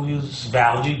whose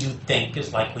value you think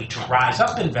is likely to rise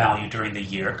up in value during the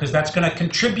year, because that's going to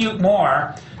contribute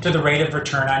more to the rate of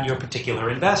return on your particular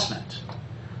investment.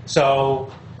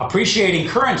 So appreciating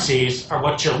currencies are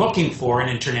what you're looking for in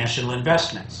international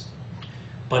investments.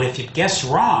 But if you guess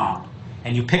wrong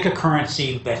and you pick a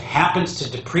currency that happens to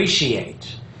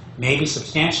depreciate, maybe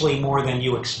substantially more than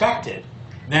you expected,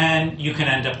 then you can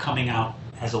end up coming out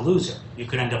as a loser. You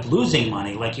could end up losing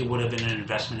money like you would have in an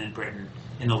investment in Britain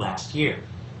in the last year.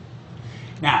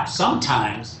 Now,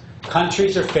 sometimes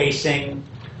countries are facing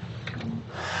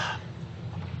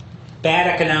bad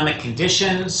economic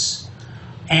conditions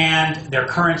and their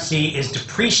currency is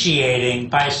depreciating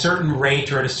by a certain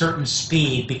rate or at a certain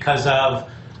speed because of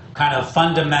kind of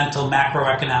fundamental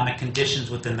macroeconomic conditions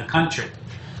within the country.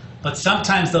 But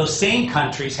sometimes those same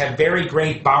countries have very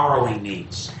great borrowing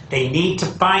needs. They need to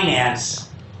finance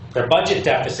their budget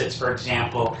deficits, for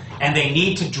example, and they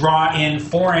need to draw in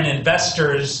foreign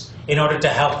investors in order to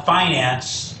help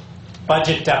finance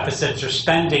budget deficits or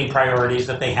spending priorities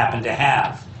that they happen to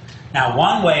have. Now,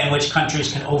 one way in which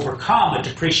countries can overcome a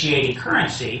depreciating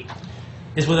currency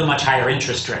is with a much higher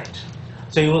interest rate.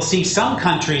 So you will see some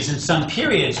countries in some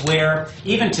periods where,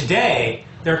 even today,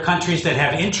 there are countries that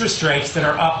have interest rates that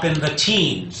are up in the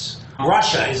teens.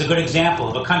 Russia is a good example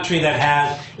of a country that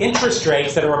has interest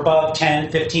rates that are above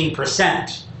 10,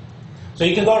 15%. So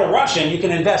you can go to Russia and you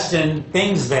can invest in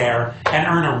things there and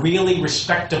earn a really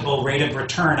respectable rate of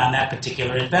return on that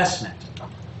particular investment.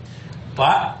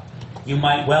 But you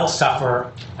might well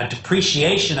suffer a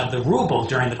depreciation of the ruble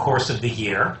during the course of the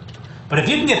year. But if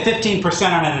you can get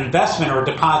 15% on an investment or a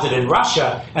deposit in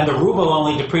Russia and the ruble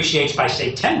only depreciates by,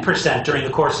 say, 10% during the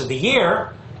course of the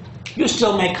year, you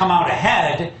still may come out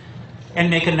ahead and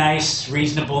make a nice,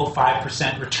 reasonable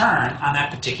 5% return on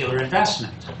that particular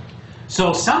investment.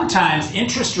 So sometimes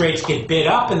interest rates get bid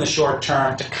up in the short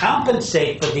term to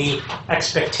compensate for the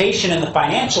expectation in the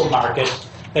financial market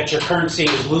that your currency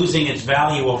is losing its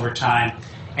value over time,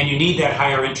 and you need that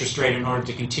higher interest rate in order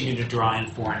to continue to draw in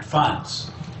foreign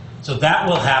funds. So that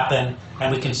will happen,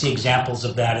 and we can see examples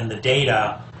of that in the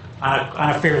data on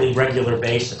a fairly regular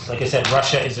basis. Like I said,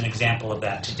 Russia is an example of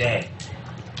that today.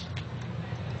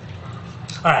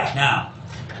 All right, now,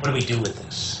 what do we do with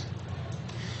this?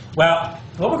 Well,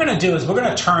 what we're going to do is we're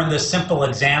going to turn this simple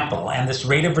example and this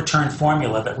rate of return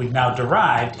formula that we've now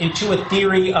derived into a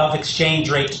theory of exchange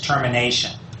rate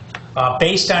determination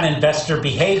based on investor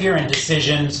behavior and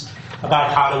decisions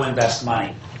about how to invest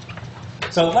money.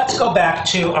 So let's go back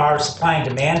to our supply and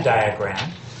demand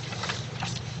diagram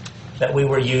that we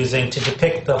were using to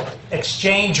depict the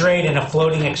exchange rate in a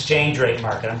floating exchange rate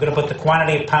market. I'm going to put the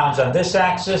quantity of pounds on this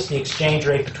axis, the exchange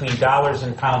rate between dollars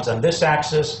and pounds on this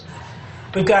axis.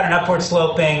 We've got an upward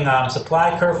sloping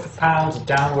supply curve for pounds, a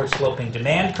downward sloping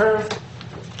demand curve.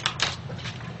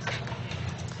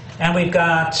 And we've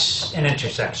got an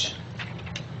intersection.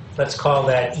 Let's call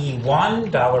that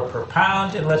E1, dollar per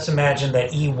pound, and let's imagine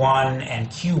that E1 and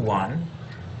Q1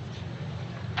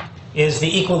 is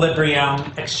the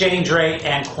equilibrium exchange rate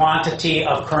and quantity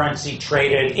of currency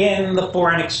traded in the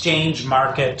foreign exchange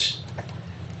market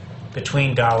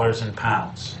between dollars and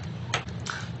pounds.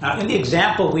 Now, in the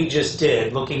example we just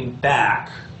did, looking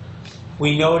back,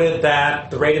 we noted that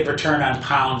the rate of return on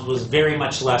pounds was very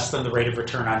much less than the rate of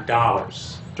return on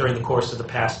dollars during the course of the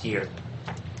past year.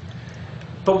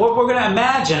 But what we're going to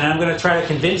imagine, and I'm going to try to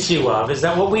convince you of, is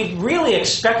that what we really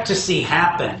expect to see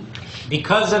happen,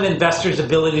 because of investors'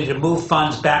 ability to move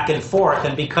funds back and forth,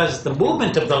 and because the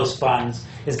movement of those funds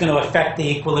is going to affect the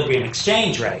equilibrium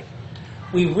exchange rate,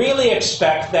 we really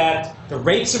expect that the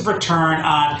rates of return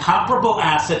on comparable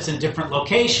assets in different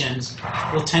locations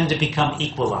will tend to become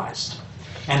equalized.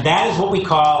 And that is what we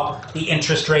call the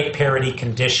interest rate parity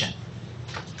condition.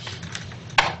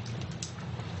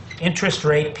 Interest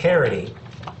rate parity,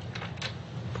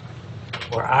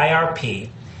 or IRP,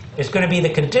 is going to be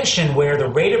the condition where the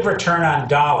rate of return on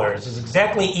dollars is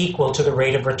exactly equal to the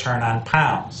rate of return on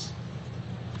pounds.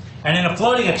 And in a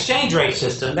floating exchange rate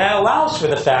system, that allows for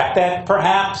the fact that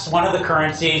perhaps one of the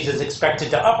currencies is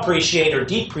expected to appreciate or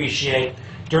depreciate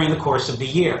during the course of the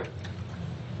year.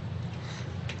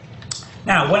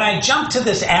 Now, when I jump to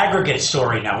this aggregate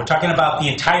story now, we're talking about the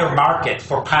entire market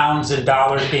for pounds and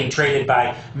dollars being traded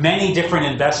by many different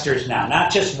investors now,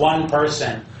 not just one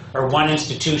person or one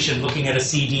institution looking at a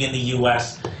CD in the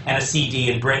US and a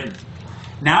CD in Britain.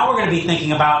 Now we're going to be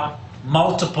thinking about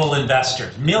multiple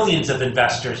investors, millions of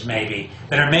investors maybe,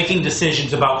 that are making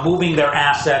decisions about moving their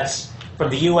assets from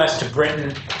the US to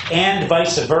Britain and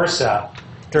vice versa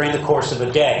during the course of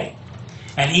a day.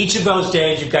 And each of those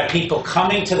days you've got people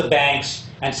coming to the banks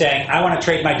and saying, I want to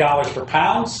trade my dollars for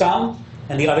pounds, some,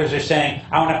 and the others are saying,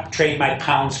 I want to trade my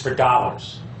pounds for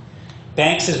dollars.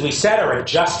 Banks, as we said, are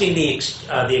adjusting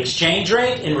the exchange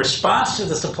rate in response to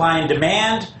the supply and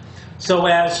demand so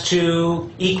as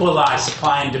to equalize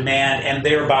supply and demand and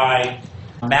thereby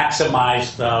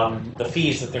maximize the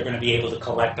fees that they're going to be able to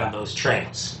collect on those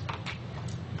trades.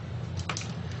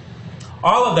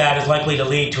 All of that is likely to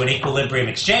lead to an equilibrium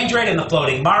exchange rate in the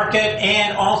floating market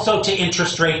and also to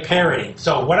interest rate parity.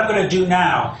 So what I'm going to do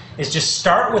now is just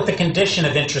start with the condition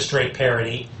of interest rate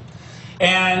parity.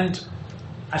 And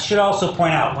I should also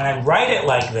point out, when I write it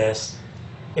like this,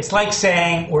 it's like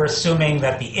saying we're assuming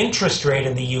that the interest rate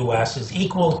in the US is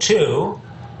equal to,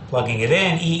 plugging it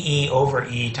in, EE over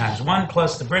E times 1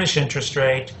 plus the British interest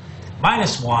rate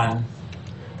minus 1,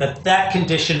 that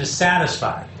condition is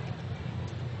satisfied.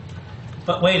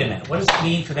 But wait a minute, what does it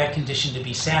mean for that condition to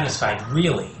be satisfied,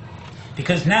 really?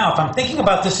 Because now, if I'm thinking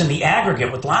about this in the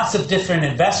aggregate with lots of different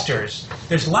investors,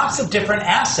 there's lots of different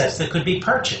assets that could be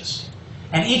purchased.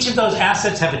 And each of those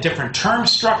assets have a different term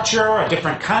structure, a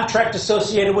different contract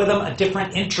associated with them, a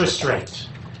different interest rate.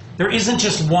 There isn't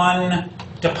just one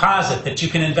deposit that you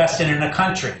can invest in a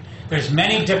country. There's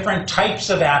many different types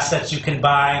of assets you can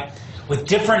buy with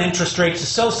different interest rates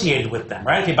associated with them,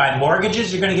 right? If you buy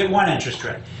mortgages, you're going to get one interest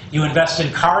rate. You invest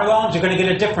in car loans, you're going to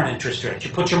get a different interest rate.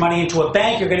 You put your money into a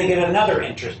bank, you're going to get another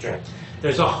interest rate.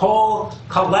 There's a whole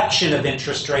collection of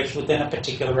interest rates within a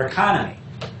particular economy.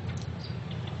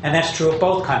 And that's true of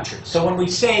both countries. So when we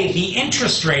say the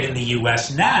interest rate in the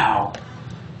US now,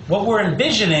 what we're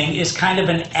envisioning is kind of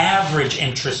an average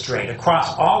interest rate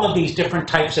across all of these different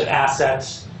types of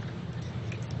assets,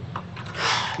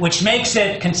 which makes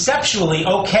it conceptually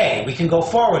okay. We can go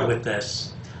forward with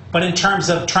this. But in terms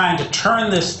of trying to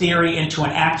turn this theory into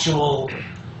an actual,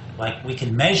 like we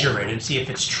can measure it and see if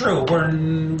it's true, we're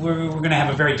going to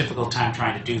have a very difficult time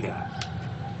trying to do that.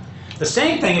 The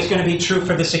same thing is going to be true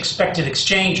for this expected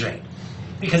exchange rate.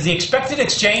 Because the expected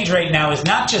exchange rate now is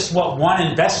not just what one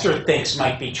investor thinks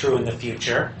might be true in the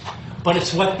future, but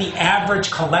it's what the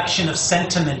average collection of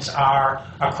sentiments are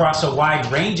across a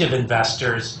wide range of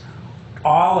investors,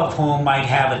 all of whom might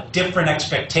have a different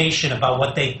expectation about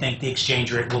what they think the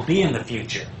exchange rate will be in the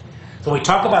future. So when we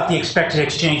talk about the expected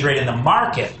exchange rate in the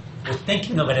market, we're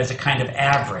thinking of it as a kind of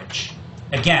average.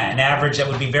 Again, an average that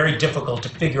would be very difficult to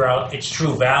figure out its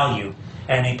true value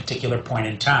at any particular point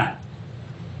in time.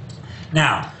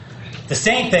 Now, the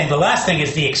same thing, the last thing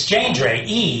is the exchange rate,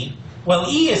 E. Well,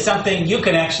 E is something you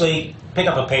can actually pick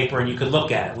up a paper and you could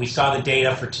look at it. We saw the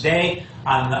data for today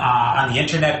on the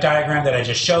internet diagram that I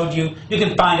just showed you. You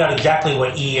can find out exactly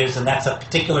what E is, and that's a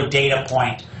particular data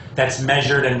point that's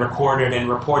measured and recorded and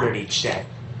reported each day.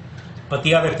 But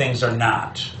the other things are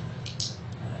not.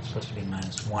 That's supposed to be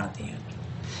 -1 at the end.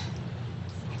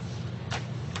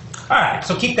 All right,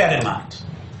 so keep that in mind.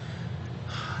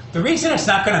 The reason it's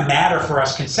not going to matter for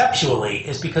us conceptually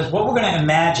is because what we're going to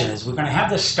imagine is we're going to have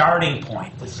this starting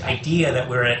point, this idea that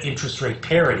we're at interest rate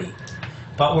parity,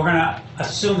 but we're going to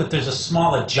assume that there's a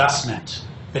small adjustment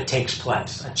that takes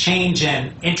place, a change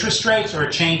in interest rates or a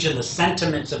change in the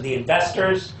sentiments of the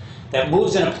investors that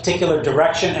moves in a particular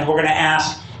direction, and we're going to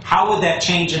ask, how would that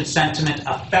change in sentiment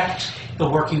affect the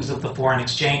workings of the foreign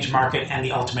exchange market and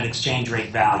the ultimate exchange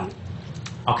rate value?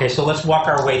 Okay, so let's walk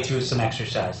our way through some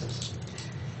exercises.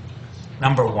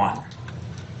 Number 1.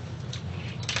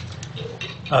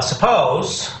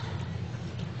 Suppose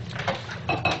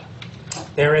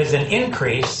there is an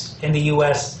increase in the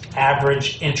U.S.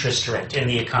 average interest rate in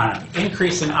the economy,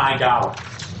 increase in I dollar.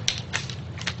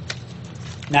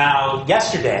 Now,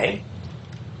 yesterday,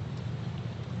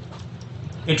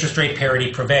 interest rate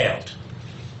parity prevailed.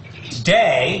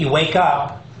 Today, you wake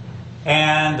up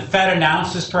and the Fed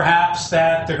announces perhaps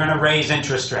that they're going to raise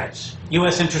interest rates.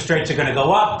 U.S. interest rates are going to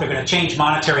go up, they're going to change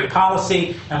monetary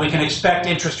policy, and we can expect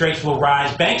interest rates will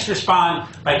rise. Banks respond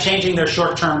by changing their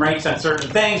short-term rates on certain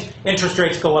things. Interest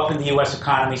rates go up in the U.S.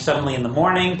 economy suddenly in the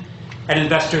morning, and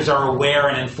investors are aware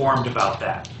and informed about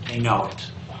that. They know it.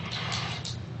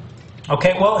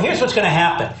 Okay, well, here's what's going to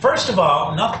happen. First of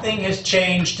all, nothing has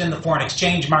changed in the foreign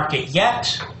exchange market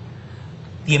yet.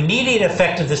 The immediate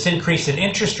effect of this increase in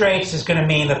interest rates is going to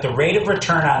mean that the rate of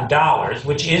return on dollars,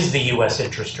 which is the U.S.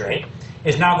 interest rate,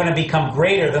 is now going to become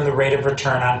greater than the rate of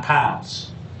return on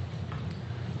pounds.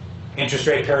 Interest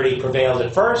rate parity prevailed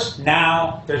at first.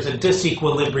 Now there's a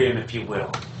disequilibrium, if you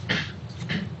will.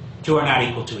 Two are not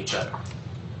equal to each other.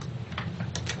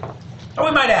 Now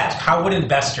we might ask, how would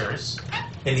investors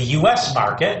in the U.S.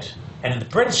 market and in the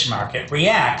British market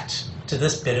react to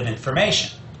this bit of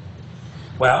information?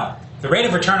 Well, the rate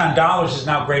of return on dollars is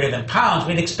now greater than pounds.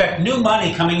 We'd expect new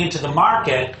money coming into the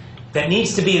market that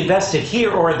needs to be invested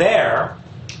here or there.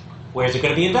 Where's it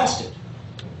going to be invested?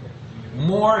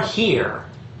 More here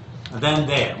than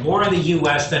there. More in the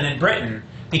U.S. than in Britain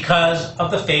because of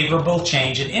the favorable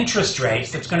change in interest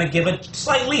rates that's going to give a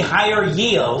slightly higher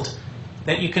yield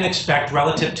that you can expect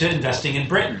relative to investing in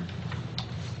Britain.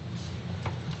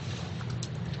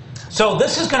 So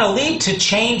this is going to lead to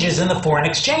changes in the foreign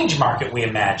exchange market, we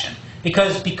imagine.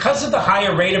 Because of the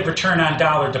higher rate of return on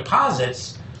dollar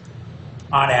deposits,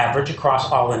 on average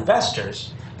across all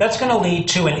investors, that's going to lead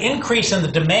to an increase in the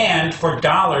demand for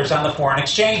dollars on the foreign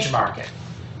exchange market.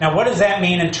 Now, what does that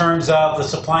mean in terms of the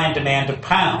supply and demand of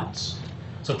pounds?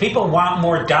 So people want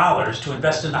more dollars to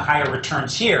invest in the higher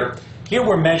returns here. Here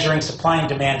we're measuring supply and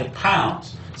demand of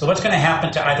pounds. So what's going to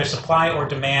happen to either supply or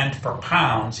demand for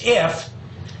pounds if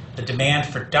the demand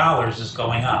for dollars is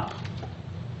going up?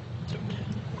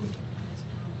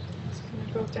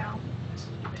 Go down.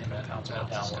 And how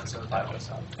downward.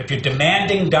 If you're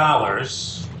demanding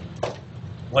dollars,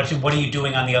 what are you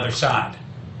doing on the other side?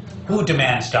 Who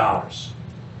demands dollars?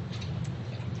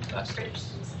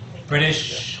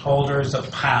 British holders of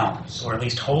pounds, or at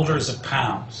least holders of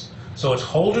pounds. So it's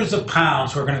holders of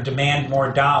pounds who are going to demand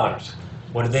more dollars.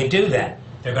 What do they do then?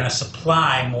 They're going to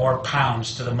supply more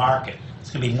pounds to the market. It's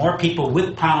going to be more people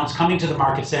with pounds coming to the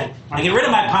market saying, I want to get rid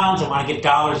of my pounds, I want to get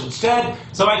dollars instead,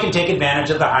 so I can take advantage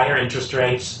of the higher interest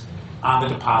rates on the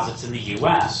deposits in the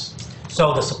US.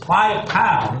 So the supply of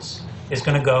pounds is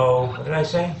going to go, what did I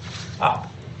say? Up,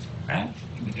 right?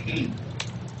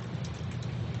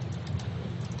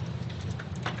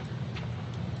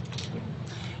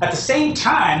 At the same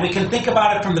time, we can think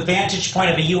about it from the vantage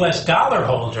point of a US dollar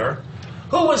holder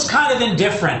who was kind of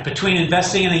indifferent between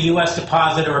investing in a US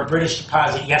deposit or a British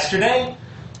deposit yesterday.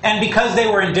 And because they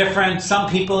were indifferent, some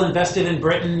people invested in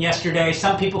Britain yesterday,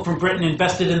 some people from Britain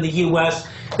invested in the US.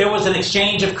 There was an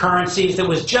exchange of currencies that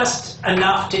was just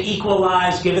enough to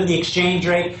equalize given the exchange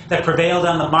rate that prevailed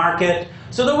on the market.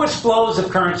 So there was flows of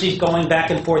currencies going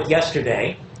back and forth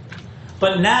yesterday.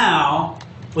 But now,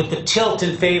 with the tilt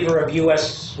in favor of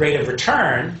US rate of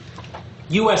return,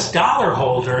 US dollar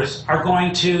holders are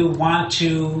going to want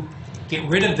to get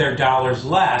rid of their dollars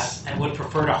less and would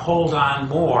prefer to hold on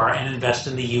more and invest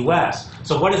in the US.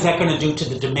 So what is that going to do to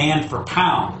the demand for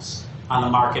pounds on the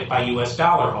market by US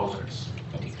dollar holders?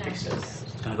 It's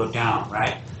going to go down,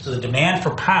 right? So the demand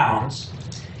for pounds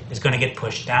is going to get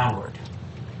pushed downward.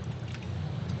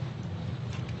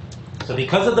 So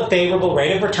because of the favorable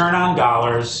rate of return on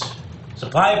dollars,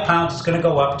 supply of pounds is going to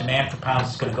go up, demand for pounds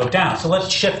is going to go down. So let's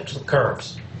shift the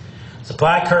curves.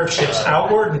 Supply curve shifts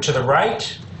outward and to the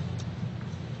right,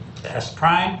 to S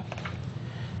prime.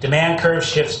 Demand curve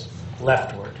shifts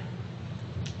leftward,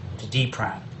 to D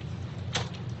prime.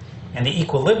 And the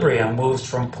equilibrium moves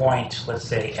from point, let's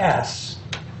say S,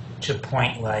 to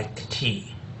point like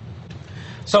T.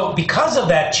 So because of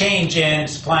that change in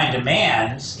supply and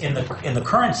demands in the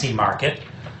currency market,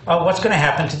 what's going to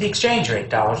happen to the exchange rate,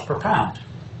 dollars per pound?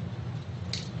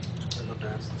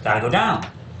 It's got to go down.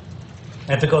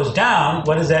 And if it goes down,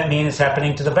 what does that mean is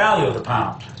happening to the value of the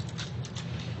pound?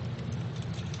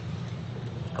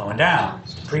 Going down,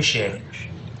 it's depreciating.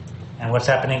 And what's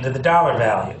happening to the dollar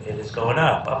value? It is going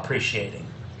up, appreciating.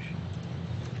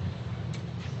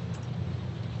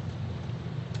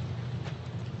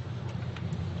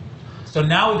 So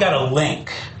now we've got a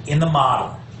link in the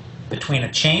model between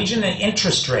a change in the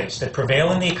interest rates that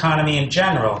prevail in the economy in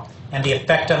general and the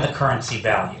effect on the currency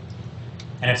value.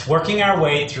 And it's working our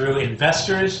way through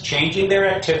investors changing their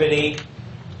activity,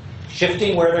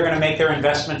 shifting where they're going to make their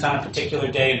investments on a particular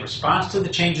day in response to the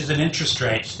changes in interest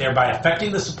rates, thereby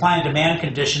affecting the supply and demand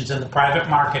conditions in the private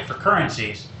market for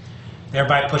currencies,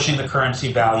 thereby pushing the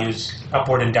currency values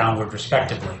upward and downward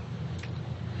respectively.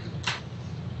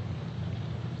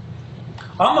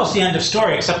 Almost the end of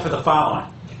story, except for the following.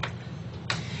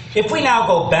 If we now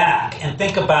go back and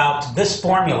think about this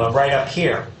formula right up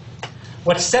here,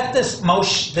 what set this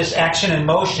action in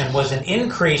motion was an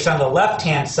increase on the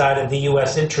left-hand side of the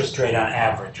U.S. interest rate on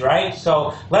average, right?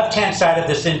 So left-hand side of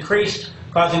this increased,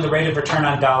 causing the rate of return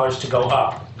on dollars to go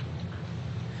up.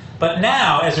 But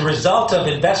now, as a result of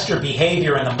investor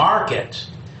behavior in the market,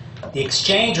 the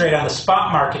exchange rate on the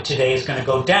spot market today is going to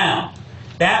go down.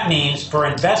 That means for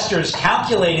investors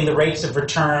calculating the rates of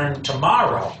return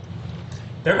tomorrow,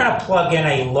 they're going to plug in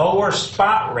a lower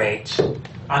spot rate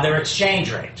on their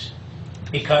exchange rate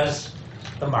because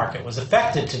the market was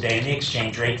affected today and the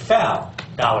exchange rate fell,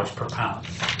 dollars per pound.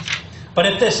 But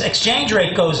if this exchange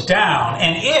rate goes down,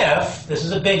 and if, this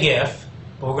is a big if,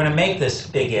 but we're going to make this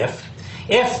big if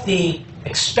the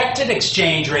expected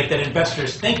exchange rate that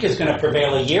investors think is going to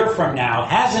prevail a year from now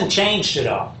hasn't changed at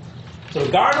all, so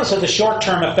regardless of the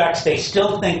short-term effects, they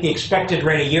still think the expected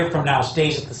rate a year from now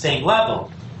stays at the same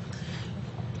level.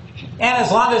 And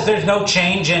as long as there's no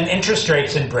change in interest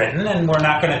rates in Britain, and we're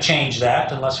not going to change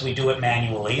that unless we do it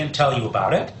manually and tell you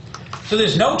about it. So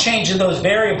there's no change in those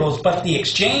variables, but the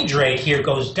exchange rate here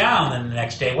goes down in the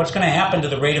next day. What's going to happen to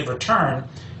the rate of return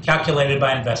calculated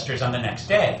by investors on the next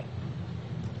day?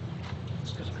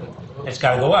 It's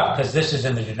got to go up because this is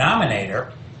in the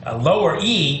denominator. A lower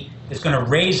E is going to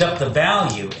raise up the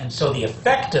value, and so the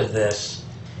effect of this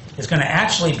is going to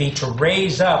actually be to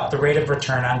raise up the rate of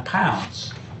return on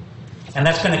pounds. And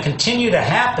that's going to continue to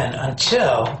happen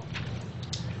until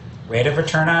rate of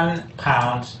return on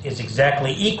pounds is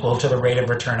exactly equal to the rate of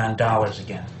return on dollars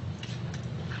again.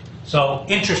 So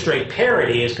interest rate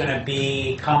parity is going to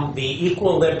become the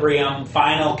equilibrium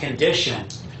final condition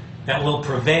that will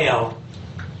prevail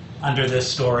under this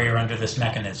story or under this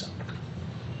mechanism.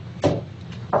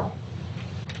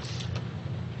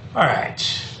 All right.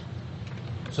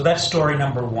 So that's story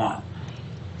number one.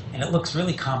 And it looks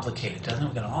really complicated, doesn't it?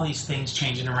 We've got all these things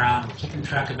changing around. We're keeping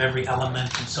track of every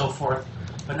element and so forth.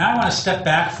 But now I want to step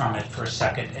back from it for a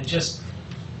second and just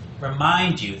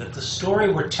remind you that the story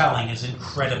we're telling is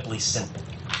incredibly simple.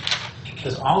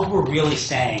 Because all we're really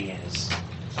saying is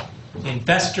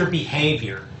investor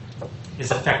behavior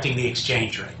is affecting the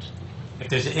exchange rate. If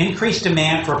there's an increased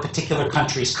demand for a particular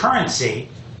country's currency,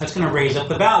 that's going to raise up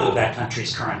the value of that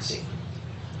country's currency.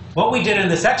 What we did in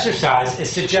this exercise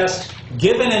is to just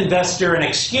give an investor an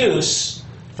excuse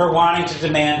for wanting to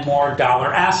demand more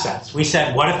dollar assets. We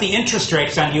said, what if the interest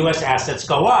rates on US assets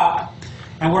go up?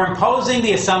 And we're imposing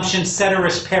the assumption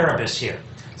ceteris paribus here.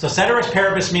 So ceteris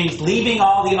paribus means leaving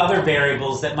all the other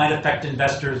variables that might affect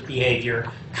investors' behavior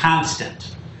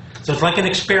constant. So it's like an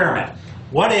experiment.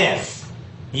 What if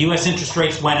US interest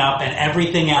rates went up and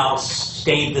everything else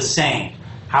stayed the same?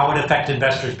 How would it affect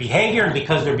investors' behavior? And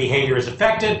because their behavior is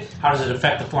affected, how does it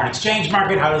affect the foreign exchange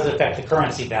market? How does it affect the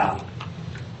currency value?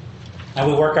 And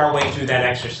we work our way through that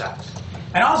exercise.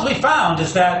 And all we found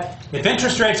is that if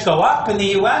interest rates go up in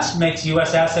the US, makes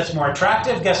US assets more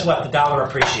attractive, guess what? The dollar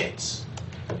appreciates.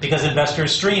 Because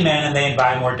investors stream in and they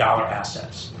buy more dollar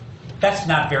assets. That's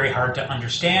not very hard to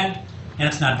understand, and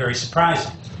it's not very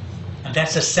surprising. And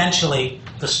that's essentially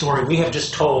the story we have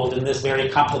just told in this very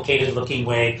complicated looking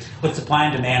way with supply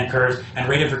and demand curves and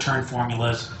rate of return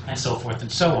formulas and so forth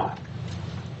and so on.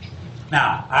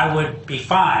 Now, I would be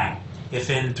fine if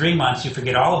in 3 months you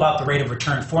forget all about the rate of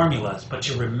return formulas, but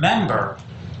you remember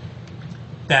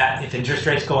that if interest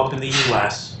rates go up in the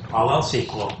US, all else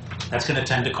equal, that's going to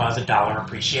tend to cause a dollar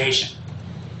appreciation.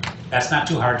 That's not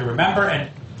too hard to remember,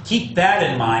 and keep that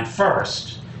in mind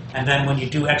first. And then when you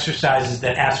do exercises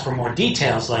that ask for more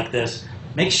details like this,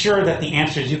 make sure that the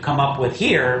answers you come up with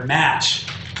here match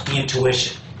the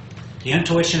intuition. The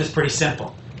intuition is pretty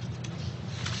simple.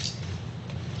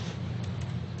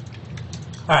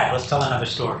 All right, let's tell another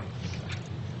story.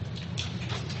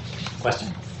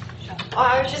 Question?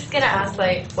 I was just gonna ask,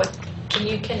 like, what can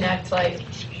you connect, like,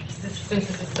 since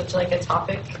this is such like a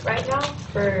topic right now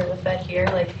for the Fed here,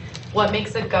 like, what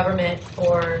makes a government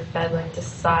or Fed like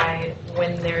decide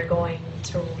when they're going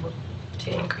to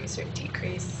increase or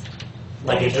decrease?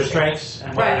 Like interest rates?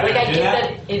 And Right, like I do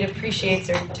get that it appreciates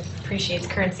or depreciates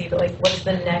currency, but like what's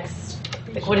the next,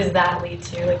 like what does that lead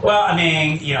to? Like, well, I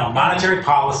mean, you know, monetary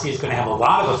policy is going to have a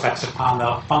lot of effects upon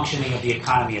the functioning of the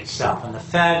economy itself. And the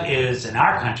Fed is, in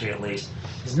our country at least,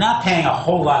 is not paying a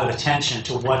whole lot of attention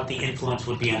to what the influence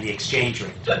would be on the exchange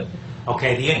rate.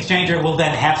 Okay, the exchange rate will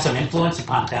then have some influence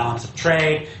upon balance of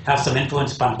trade, have some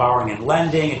influence upon borrowing and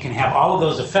lending. It can have all of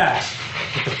those effects.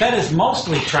 But the Fed is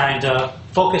mostly trying to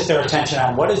focus their attention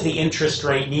on what does the interest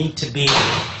rate need to be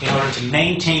in order to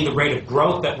maintain the rate of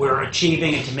growth that we're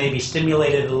achieving and to maybe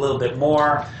stimulate it a little bit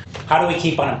more. How do we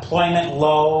keep unemployment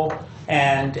low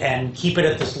and keep it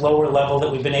at this lower level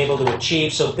that we've been able to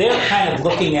achieve? So they're kind of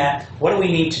looking at what do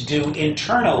we need to do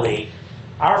internally.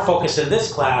 Our focus in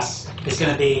this class is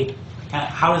going to be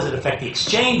how does it affect the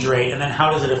exchange rate, and then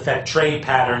how does it affect trade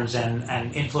patterns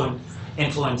and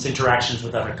influence interactions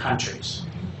with other countries.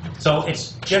 So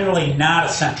it's generally not a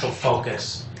central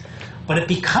focus, but it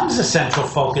becomes a central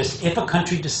focus if a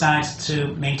country decides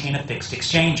to maintain a fixed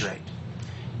exchange rate.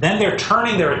 Then they're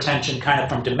turning their attention kind of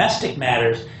from domestic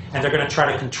matters, and they're going to try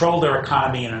to control their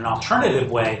economy in an alternative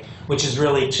way, which is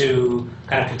really to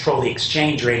kind of control the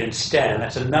exchange rate instead. And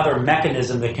that's another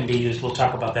mechanism that can be used. We'll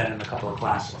talk about that in a couple of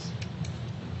classes.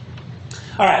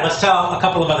 All right, let's tell a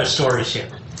couple of other stories here.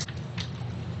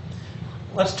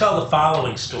 Let's tell the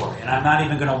following story, and I'm not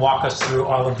even going to walk us through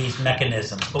all of these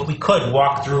mechanisms, but we could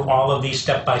walk through all of these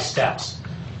step by steps.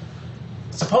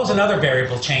 Suppose another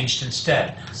variable changed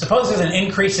instead. Suppose there's an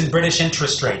increase in British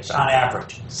interest rates on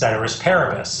average, ceteris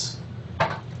paribus.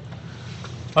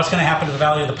 What's going to happen to the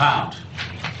value of the pound?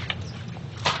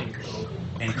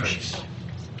 Increase.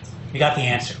 You got the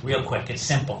answer, real quick. It's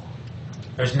simple.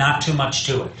 There's not too much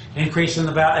to it. Increase in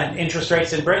the interest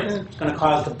rates in Britain is going to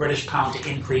cause the British pound to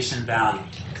increase in value.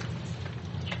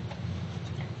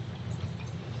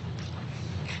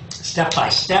 Step by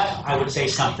step, I would say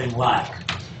something like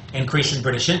increase in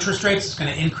British interest rates is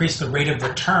going to increase the rate of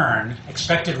return,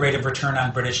 expected rate of return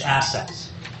on British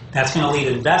assets. That's going to lead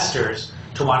investors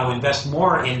to want to invest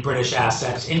more in British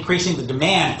assets, increasing the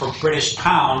demand for British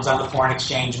pounds on the foreign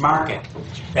exchange market.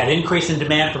 That increase in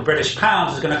demand for British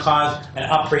pounds is going to cause an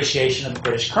appreciation of the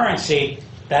British currency.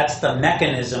 That's the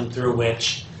mechanism through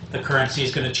which the currency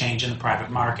is going to change in the private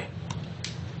market.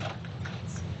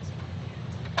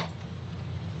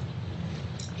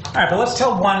 All right, but let's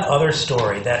tell one other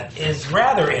story that is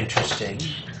rather interesting.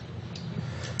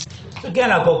 So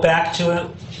again, I'll go back to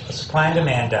a supply and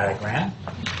demand diagram.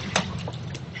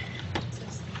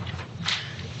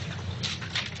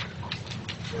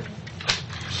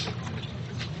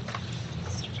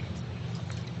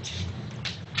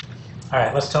 All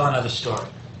right, let's tell another story.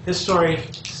 This story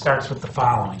starts with the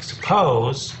following.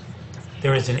 Suppose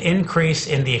there is an increase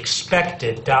in the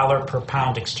expected dollar per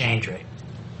pound exchange rate.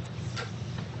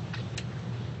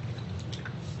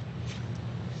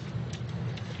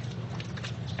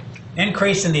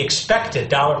 Increase in the expected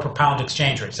dollar per pound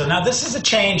exchange rate. So now this is a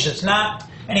change that's not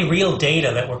any real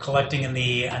data that we're collecting in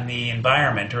the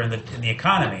environment or in the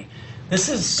economy. This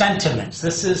is sentiments.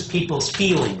 This is people's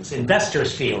feelings,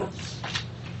 investors' feelings.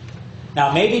 Now,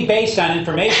 maybe based on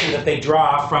information that they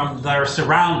draw from their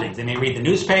surroundings. They may read the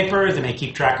newspapers, they may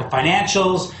keep track of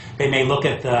financials, they may look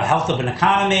at the health of an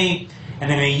economy,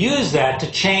 and they may use that to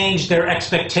change their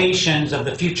expectations of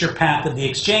the future path of the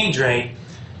exchange rate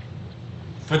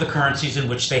for the currencies in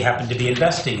which they happen to be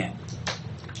investing in.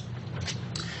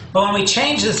 But when we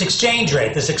change this exchange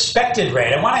rate, this expected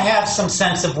rate, I want to have some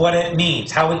sense of what it means,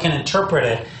 how we can interpret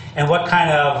it, and what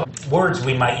kind of words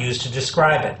we might use to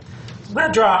describe it. I'm going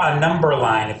to draw a number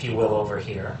line, if you will, over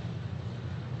here.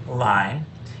 A line.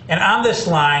 And on this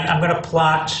line, I'm going to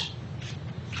plot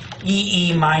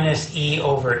EE minus E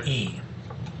over E,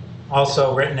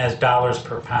 also written as dollars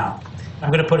per pound.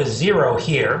 I'm going to put a 0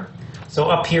 here. So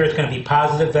up here is going to be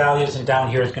positive values, and down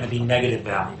here is going to be negative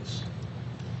values.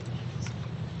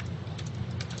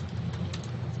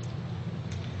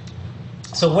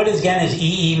 So what is, again, is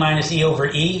EE minus E over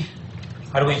E?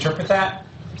 How do we interpret that?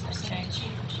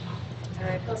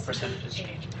 Percentage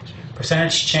change.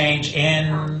 Percentage change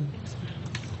in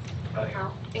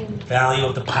value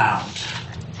of the pound.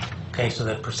 Okay, so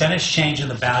the percentage change in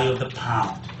the value of the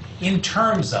pound in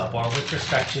terms of or with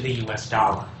respect to the US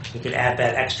dollar. You could add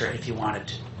that extra if you wanted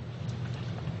to.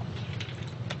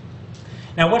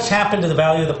 Now, what's happened to the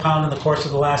value of the pound in the course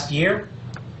of the last year?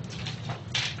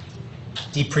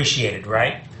 Depreciated,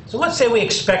 right? So let's say we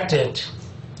expected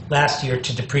last year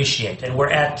to depreciate, and we're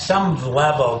at some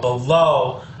level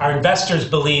below, our investors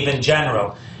believe in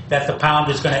general, that the pound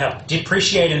is going to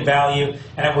depreciate in value,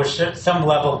 and we're at some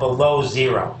level below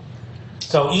 0.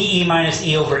 So EE minus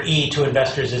E over E to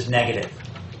investors is negative.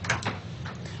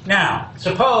 Now,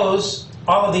 suppose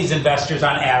all of these investors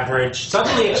on average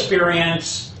suddenly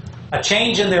experience a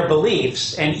change in their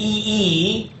beliefs, and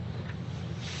EE,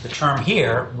 the term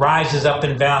here, rises up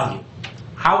in value.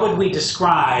 How would we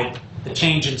describe the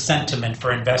change in sentiment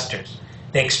for investors?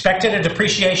 They expected a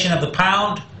depreciation of the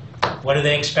pound. What do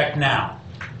they expect now?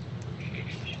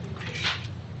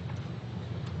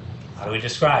 How do we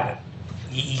describe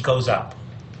it? EE goes up.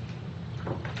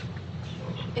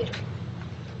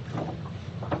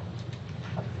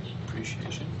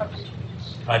 Appreciation.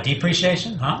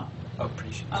 Depreciation? Huh?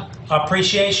 Appreciation.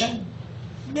 Appreciation?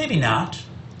 Maybe not.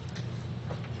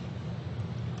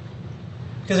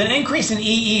 Because an increase in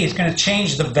EE is going to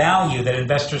change the value that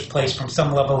investors place from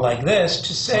some level like this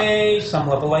to, say, some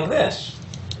level like this.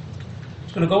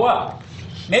 It's going to go up.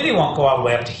 Maybe it won't go all the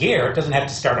way up to here. It doesn't have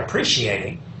to start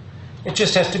appreciating. It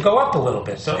just has to go up a little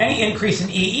bit. So any increase in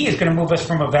EE is going to move us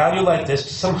from a value like this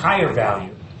to some higher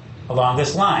value along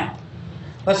this line.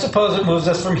 Let's suppose it moves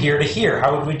us from here to here.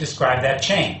 How would we describe that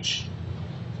change?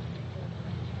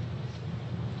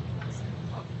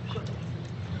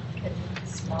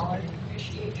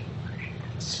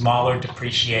 Smaller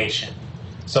depreciation.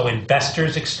 So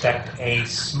investors expect a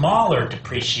smaller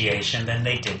depreciation than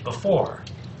they did before.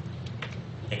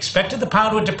 Expected the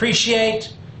pound would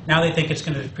depreciate. Now they think it's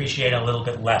going to depreciate a little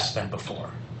bit less than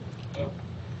before. All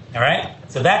right?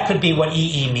 So that could be what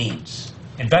EE means.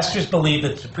 Investors believe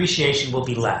that depreciation will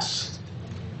be less.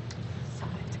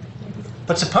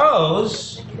 But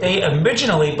suppose they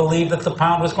originally believed that the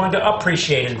pound was going to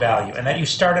appreciate in value and that you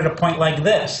start at a point like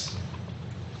this.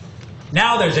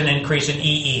 Now there's an increase in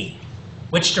EE.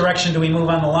 Which direction do we move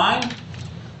on the line?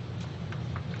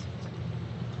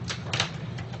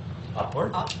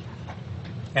 Upward. Up.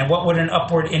 And what would an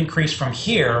upward increase from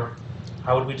here,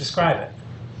 how would we describe it?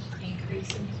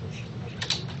 Increase in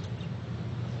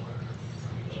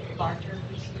larger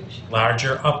appreciation.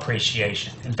 Larger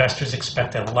appreciation. Investors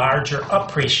expect a larger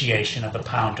appreciation of the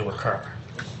pound to occur.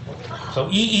 So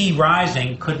EE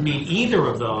rising could mean either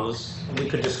of those, and we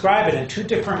could describe it in two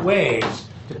different ways,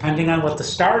 depending on what the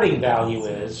starting value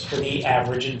is for the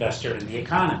average investor in the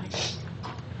economy.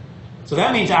 So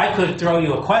that means I could throw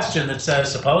you a question that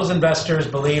says, suppose investors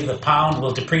believe the pound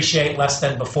will depreciate less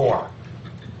than before.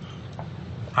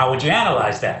 How would you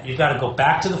analyze that? You've got to go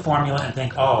back to the formula and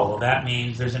think, oh, well, that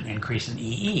means there's an increase in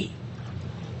EE.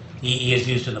 EE is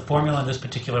used in the formula in this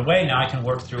particular way. Now I can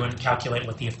work through and calculate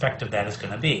what the effect of that is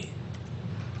going to be.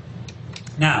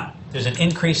 Now, there's an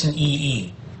increase in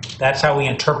EE. That's how we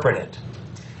interpret it.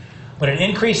 But an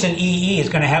increase in EE is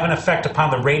going to have an effect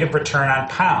upon the rate of return on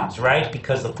pounds, right?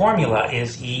 Because the formula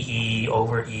is EE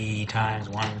over E times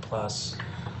 1 plus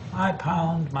I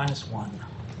pound minus 1.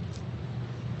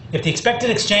 If the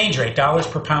expected exchange rate, dollars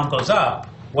per pound, goes up,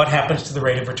 what happens to the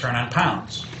rate of return on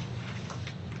pounds?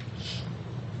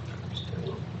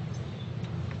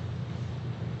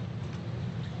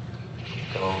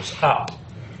 Goes up,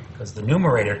 because the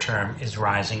numerator term is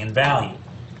rising in value.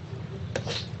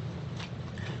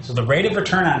 So the rate of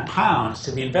return on pounds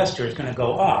to the investor is going to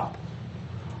go up.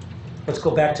 Let's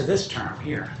go back to this term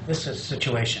here. This is a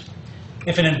situation.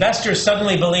 If an investor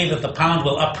suddenly believes that the pound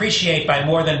will appreciate by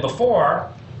more than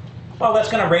before, well,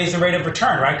 that's going to raise the rate of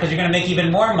return, right? Because you're going to make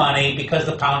even more money because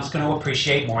the pound is going to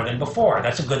appreciate more than before.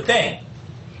 That's a good thing.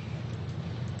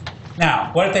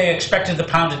 Now, what if they expected the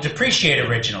pound to depreciate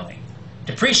originally?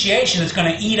 Depreciation is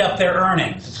going to eat up their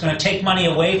earnings. It's going to take money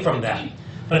away from them.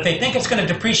 But if they think it's going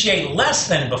to depreciate less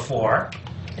than before,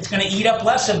 it's going to eat up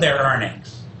less of their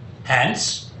earnings.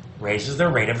 Hence, raises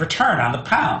their rate of return on the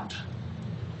pound.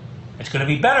 It's going to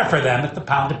be better for them if the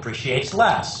pound depreciates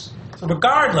less. So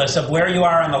regardless of where you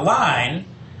are on the line,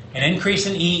 an increase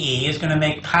in EE is going to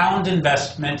make pound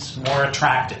investments more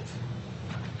attractive.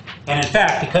 And in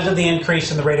fact, because of the increase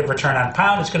in the rate of return on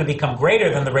pound, it's going to become greater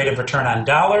than the rate of return on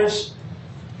dollars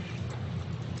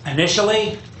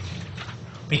initially,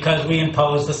 because we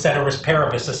impose the ceteris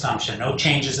paribus assumption, no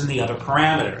changes in the other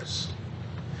parameters.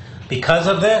 Because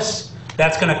of this,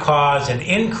 that's going to cause an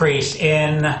increase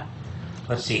in,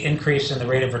 let's see, increase in the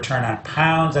rate of return on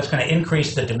pounds. That's going to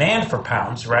increase the demand for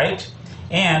pounds, right?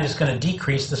 And it's going to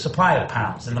decrease the supply of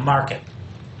pounds in the market.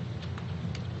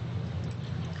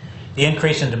 The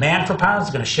increase in demand for pounds is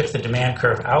going to shift the demand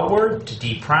curve outward to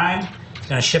D prime. It's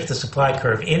going to shift the supply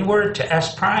curve inward to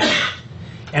S prime.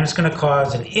 And it's going to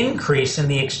cause an increase in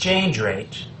the exchange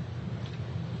rate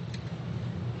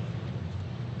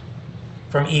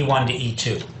from E1 to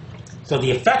E2. So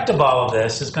the effect of all of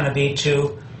this is going to be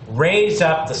to raise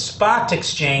up the spot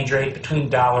exchange rate between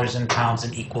dollars and pounds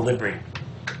in equilibrium.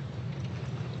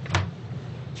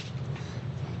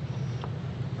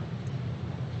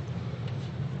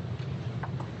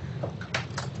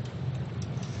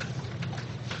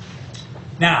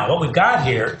 Now, what we've got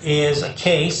here is a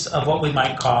case of what we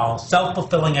might call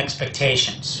self-fulfilling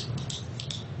expectations.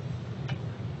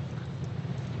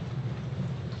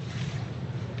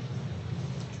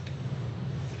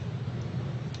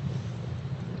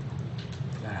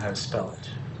 I don't know how to spell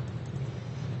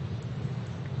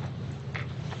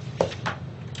it.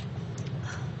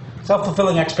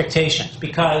 Self-fulfilling expectations,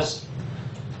 because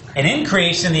an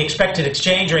increase in the expected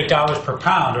exchange rate dollars per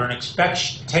pound, or an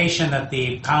expectation that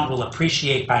the pound will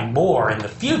appreciate by more in the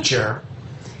future,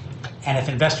 and if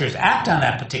investors act on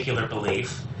that particular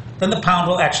belief, then the pound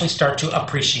will actually start to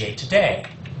appreciate today.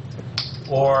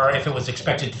 Or if it was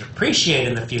expected to depreciate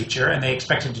in the future and they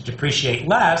expected to depreciate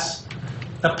less,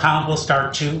 the pound will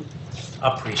start to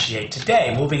appreciate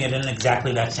today, moving it in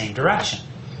exactly that same direction.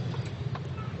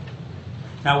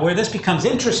 Now, where this becomes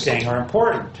interesting or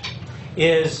important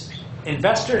is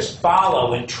investors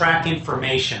follow and track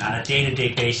information on a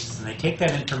day-to-day basis, and they take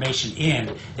that information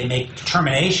in, they make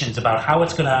determinations about how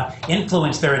it's going to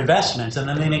influence their investments, and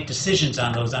then they make decisions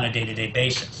on those on a day-to-day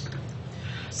basis.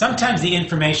 Sometimes the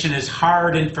information is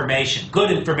hard information, good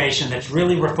information that's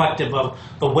really reflective of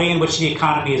the way in which the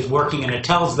economy is working, and it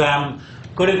tells them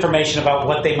good information about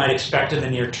what they might expect in the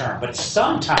near term. But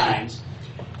sometimes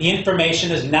the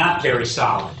information is not very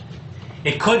solid.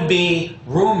 It could be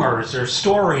rumors or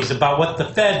stories about what the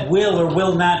Fed will or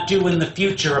will not do in the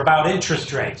future about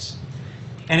interest rates.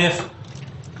 And if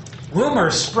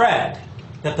rumors spread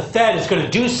that the Fed is going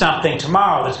to do something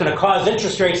tomorrow that's going to cause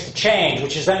interest rates to change,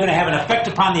 which is then going to have an effect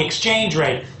upon the exchange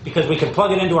rate because we can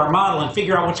plug it into our model and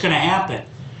figure out what's going to happen,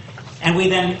 and we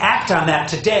then act on that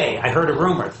today. I heard a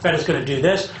rumor, the Fed is going to do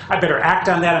this, I better act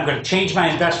on that, I'm going to change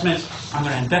my investments, I'm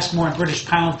going to invest more in British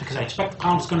pounds because I expect the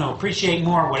pound is going to appreciate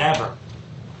more, whatever.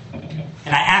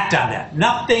 And I act on that.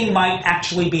 Nothing might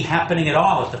actually be happening at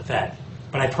all at the Fed,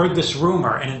 but I've heard this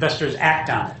rumor and investors act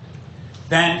on it.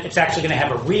 Then it's actually going to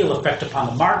have a real effect upon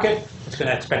the market. It's going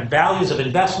to affect values of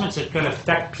investments. It's going to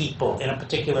affect people in a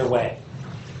particular way.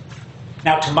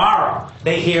 Now tomorrow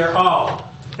they hear, oh,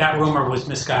 that rumor was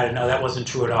misguided. No, that wasn't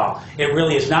true at all. It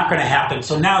really is not going to happen.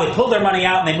 So now they pull their money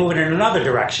out and they move it in another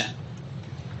direction.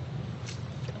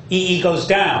 EE goes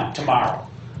down tomorrow.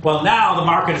 Well, now the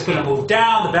market is going to move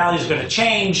down, the value is going to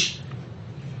change.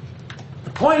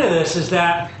 The point of this is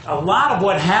that a lot of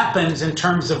what happens in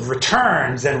terms of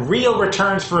returns and real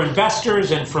returns for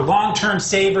investors and for long-term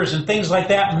savers and things like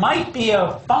that might be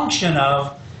a function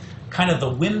of kind of the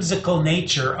whimsical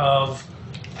nature of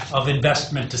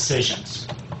investment decisions.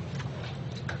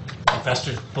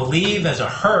 Investors believe as a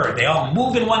herd. They all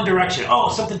move in one direction.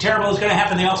 Oh, something terrible is going to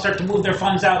happen. They all start to move their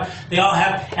funds out. They all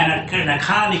have, and an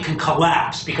economy can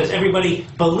collapse because everybody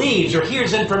believes or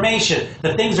hears information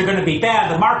that things are going to be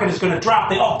bad. The market is going to drop.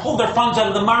 They all pull their funds out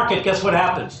of the market. Guess what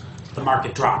happens? The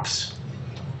market drops.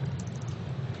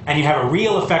 And you have a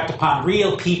real effect upon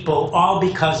real people, all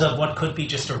because of what could be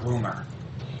just a rumor.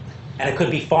 And it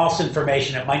could be false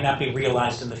information. It might not be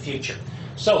realized in the future.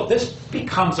 So this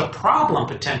becomes a problem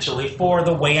potentially for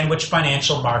the way in which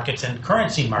financial markets and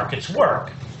currency markets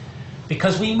work.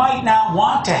 Because we might not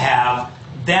want to have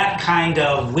that kind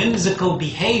of whimsical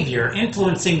behavior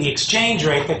influencing the exchange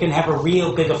rate that can have a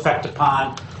real big effect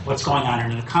upon what's going on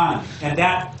in an economy. And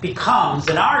that becomes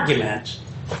an argument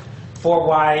for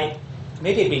why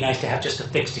maybe it'd be nice to have just a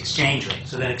fixed exchange rate,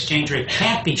 so that exchange rate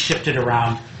can't be shifted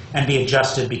around and be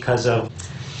adjusted because of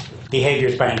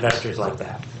behaviors by investors like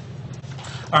that.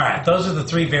 All right, those are the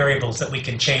three variables that we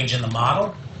can change in the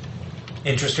model.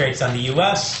 Interest rates on the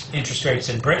US, interest rates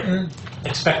in Britain,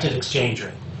 expected exchange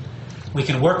rate. We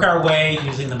can work our way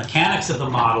using the mechanics of the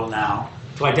model now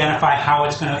to identify how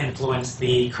it's going to influence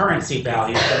the currency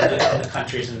values in the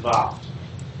countries involved.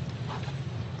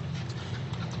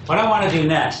 What I want to do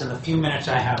next, in the few minutes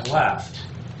I have left,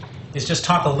 is just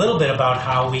talk a little bit about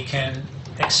how we can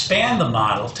expand the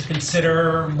model to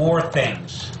consider more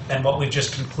things than what we've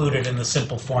just concluded in the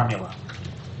simple formula.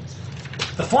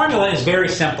 The formula is very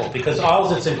simple because all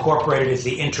that's incorporated is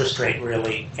the interest rate,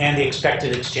 really, and the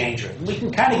expected exchange rate. We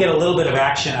can kind of get a little bit of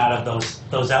action out of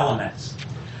those elements.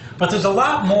 But there's a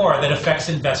lot more that affects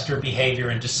investor behavior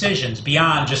and decisions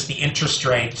beyond just the interest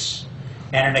rates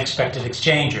and an expected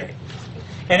exchange rate.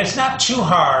 And it's not too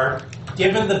hard,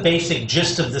 given the basic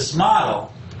gist of this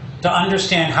model, to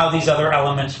understand how these other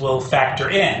elements will factor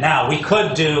in. Now, we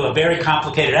could do a very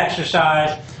complicated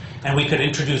exercise, and we could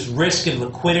introduce risk and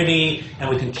liquidity, and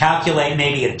we can calculate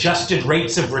maybe adjusted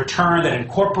rates of return that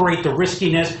incorporate the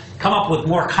riskiness, come up with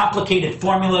more complicated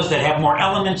formulas that have more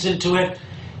elements into it,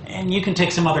 and you can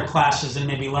take some other classes and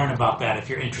maybe learn about that if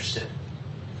you're interested.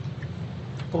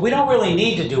 But we don't really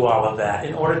need to do all of that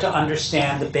in order to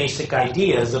understand the basic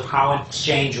ideas of how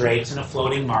exchange rates in a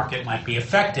floating market might be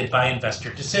affected by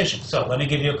investor decisions. So let me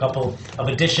give you a couple of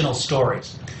additional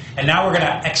stories. And now we're going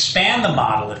to expand the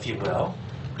model, if you will,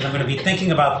 because I'm going to be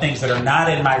thinking about things that are not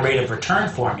in my rate of return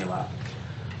formula,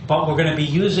 but we're going to be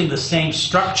using the same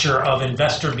structure of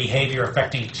investor behavior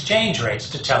affecting exchange rates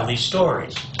to tell these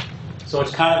stories. So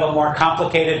it's kind of a more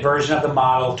complicated version of the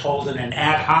model told in an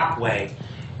ad hoc way,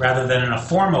 rather than in a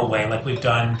formal way like we've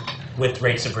done with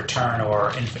rates of return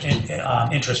or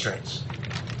interest rates.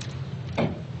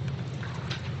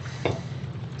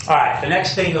 All right, the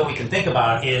next thing that we can think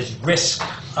about is risk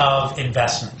of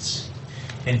investments.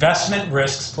 Investment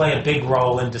risks play a big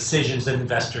role in decisions that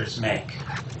investors make.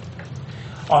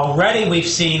 Already we've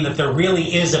seen that there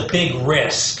really is a big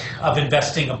risk of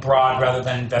investing abroad rather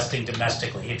than investing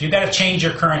domestically. If you've got to change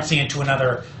your currency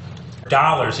into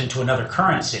dollars into another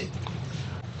currency,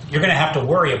 you're going to have to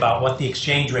worry about what the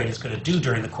exchange rate is going to do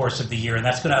during the course of the year, and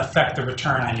that's going to affect the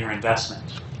return on your investment.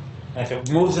 And if it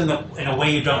moves in a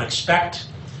way you don't expect,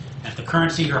 and if the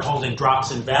currency you're holding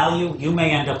drops in value, you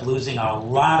may end up losing a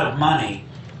lot of money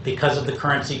because of the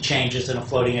currency changes in a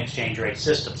floating exchange rate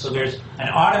system. So there's an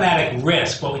automatic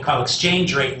risk, what we call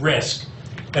exchange rate risk,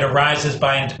 that arises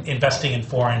by investing in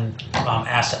foreign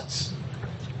assets.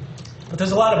 But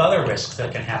there's a lot of other risks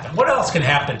that can happen. What else can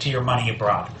happen to your money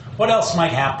abroad? What else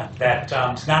might happen that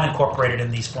is not incorporated in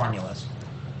these formulas?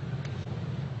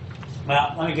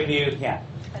 Well, let me give you,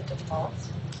 A default.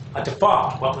 a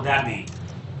default. What would that mean?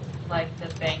 Like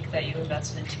the bank that you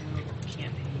invest into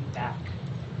can't pay you back.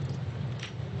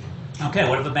 Okay,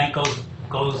 what if a bank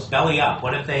goes belly up?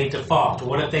 What if they default? Or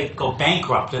what if they go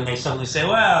bankrupt and they suddenly say,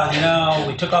 well,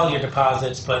 we took all your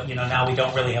deposits, but now we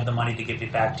don't really have the money to give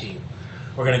it back to you.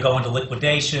 We're going to go into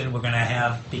liquidation, we're going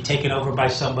to be taken over by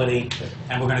somebody,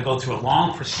 and we're going to go through a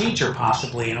long procedure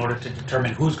possibly in order to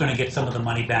determine who's going to get some of the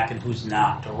money back and who's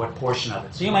not, or what portion of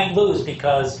it. So you might lose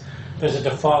because there's a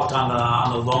default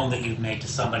on the loan that you've made to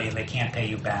somebody and they can't pay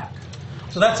you back.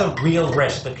 So that's a real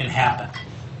risk that can happen.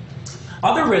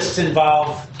 Other risks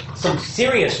involve some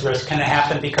serious risk can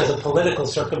happen because of political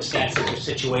circumstances or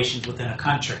situations within a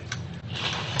country.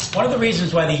 One of the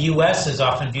reasons why the U.S. is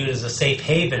often viewed as a safe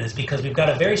haven is because we've got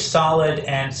a very solid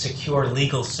and secure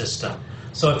legal system.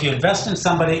 So if you invest in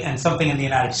something in the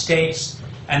United States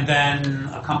and then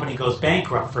a company goes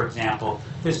bankrupt, for example,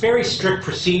 there's very strict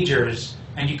procedures,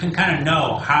 and you can kind of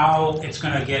know how it's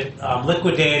going to get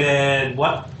liquidated,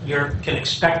 what you can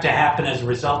expect to happen as a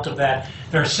result of that.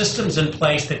 There are systems in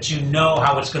place that you know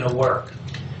how it's going to work.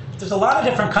 There's a lot of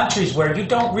different countries where you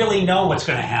don't really know what's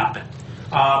going to happen.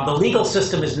 The legal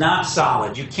system is not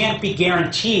solid. You can't be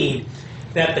guaranteed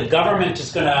that the government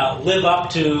is going to live up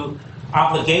to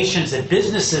obligations that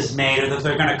businesses made, or that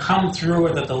they're going to come through,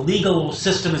 or that the legal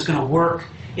system is going to work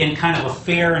in kind of a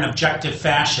fair and objective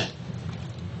fashion.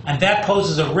 And that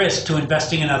poses a risk to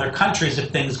investing in other countries if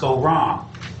things go wrong.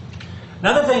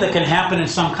 Another thing that can happen in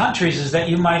some countries is that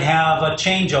you might have a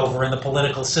changeover in the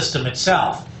political system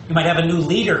itself. You might have a new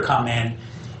leader come in.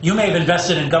 You may have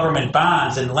invested in government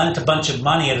bonds and lent a bunch of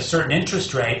money at a certain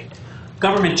interest rate.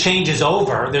 Government changes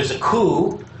over, there's a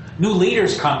coup, new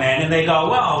leaders come in and they go,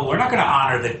 well, we're not going to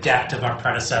honor the debt of our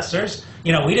predecessors.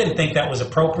 You know, we didn't think that was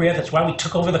appropriate. That's why we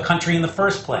took over the country in the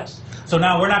first place. So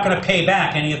now we're not going to pay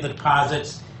back any of the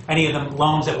deposits, any of the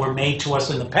loans that were made to us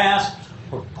in the past.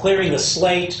 We're clearing the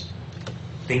slate.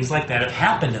 Things like that have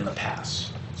happened in the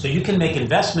past. So you can make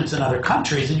investments in other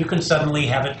countries and you can suddenly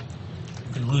have it,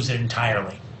 you can lose it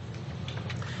entirely.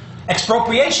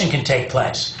 Expropriation can take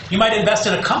place. You might invest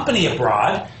in a company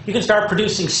abroad. You can start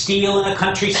producing steel in a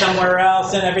country somewhere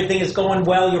else and everything is going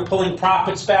well. You're pulling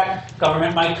profits back.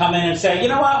 Government might come in and say, you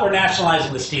know what, we're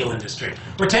nationalizing the steel industry.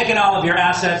 We're taking all of your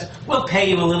assets. We'll pay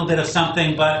you a little bit of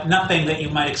something, but nothing that you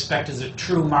might expect is a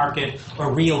true market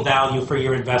or real value for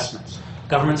your investments.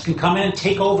 Governments can come in and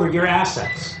take over your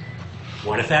assets.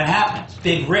 What if that happens?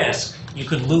 Big risk. You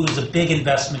could lose a big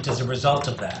investment as a result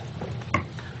of that.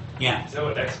 Yeah. Is that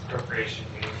what expropriation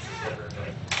means?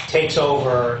 Takes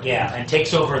over, yeah, and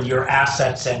takes over your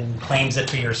assets and claims it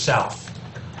for yourself.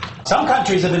 Some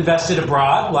countries have invested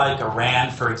abroad, like Iran,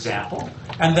 for example,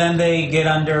 and then they get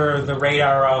under the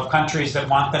radar of countries that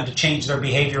want them to change their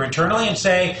behavior internally and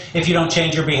say, if you don't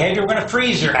change your behavior, we're going to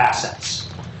freeze your assets.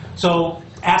 So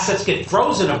assets get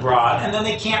frozen abroad, and then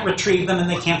they can't retrieve them and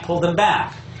they can't pull them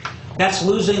back. That's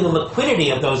losing the liquidity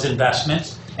of those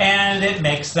investments, and it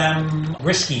makes them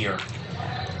riskier.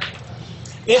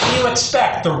 If you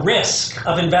expect the risk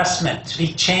of investment to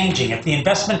be changing, if the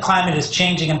investment climate is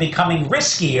changing and becoming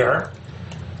riskier,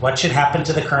 what should happen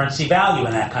to the currency value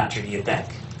in that country, do you think?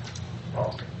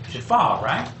 Well, it should fall,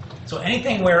 right? So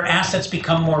anything where assets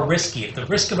become more risky, if the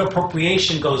risk of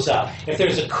appropriation goes up, if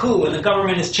there's a coup and the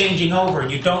government is changing over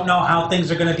and you don't know how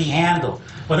things are going to be handled,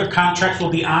 whether contracts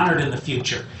will be honored in the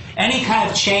future, any kind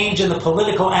of change in the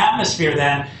political atmosphere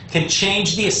then can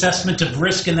change the assessment of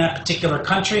risk in that particular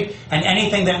country, and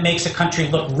anything that makes a country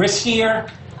look riskier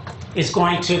is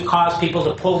going to cause people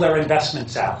to pull their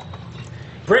investments out.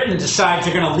 Britain decides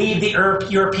they're going to leave the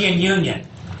European Union.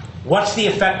 What's the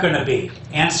effect going to be?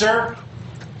 Answer?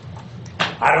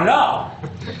 I don't know.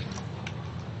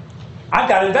 I've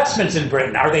got investments in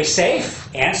Britain. Are they safe?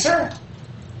 Answer?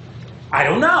 I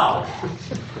don't know.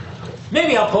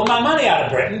 Maybe I'll pull my money out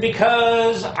of Britain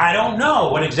because I don't know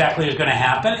what exactly is going to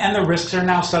happen, and the risks are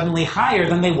now suddenly higher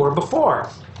than they were before.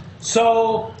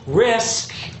 So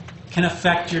risk can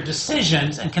affect your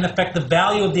decisions and can affect the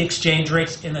value of the exchange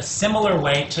rates in a similar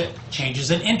way to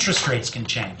changes in interest rates can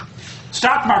change.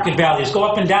 Stock market values go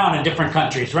up and down in different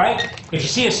countries, right? If you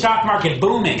see a stock market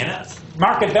booming and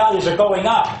market values are going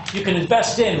up, you can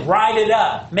invest in, ride it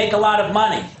up, make a lot of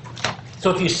money. So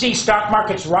if you see stock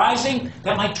markets rising,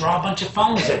 that might draw a bunch of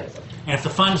funds in. And if the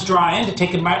funds draw in to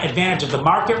take advantage of the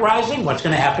market rising, what's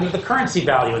going to happen to the currency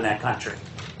value in that country?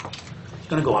 It's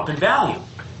going to go up in value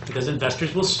because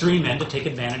investors will stream in to take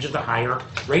advantage of the higher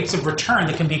rates of return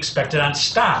that can be expected on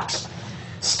stocks.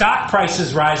 Stock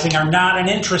prices rising are not an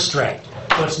interest rate.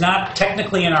 So it's not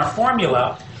technically in our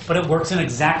formula, but it works in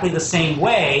exactly the same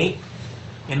way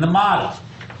in the model.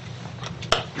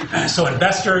 So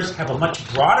investors have a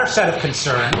much broader set of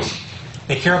concerns.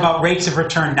 They care about rates of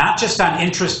return not just on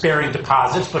interest-bearing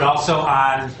deposits, but also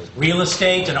on real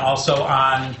estate and also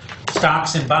on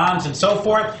stocks and bonds and so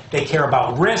forth. They care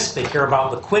about risk. They care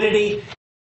about liquidity.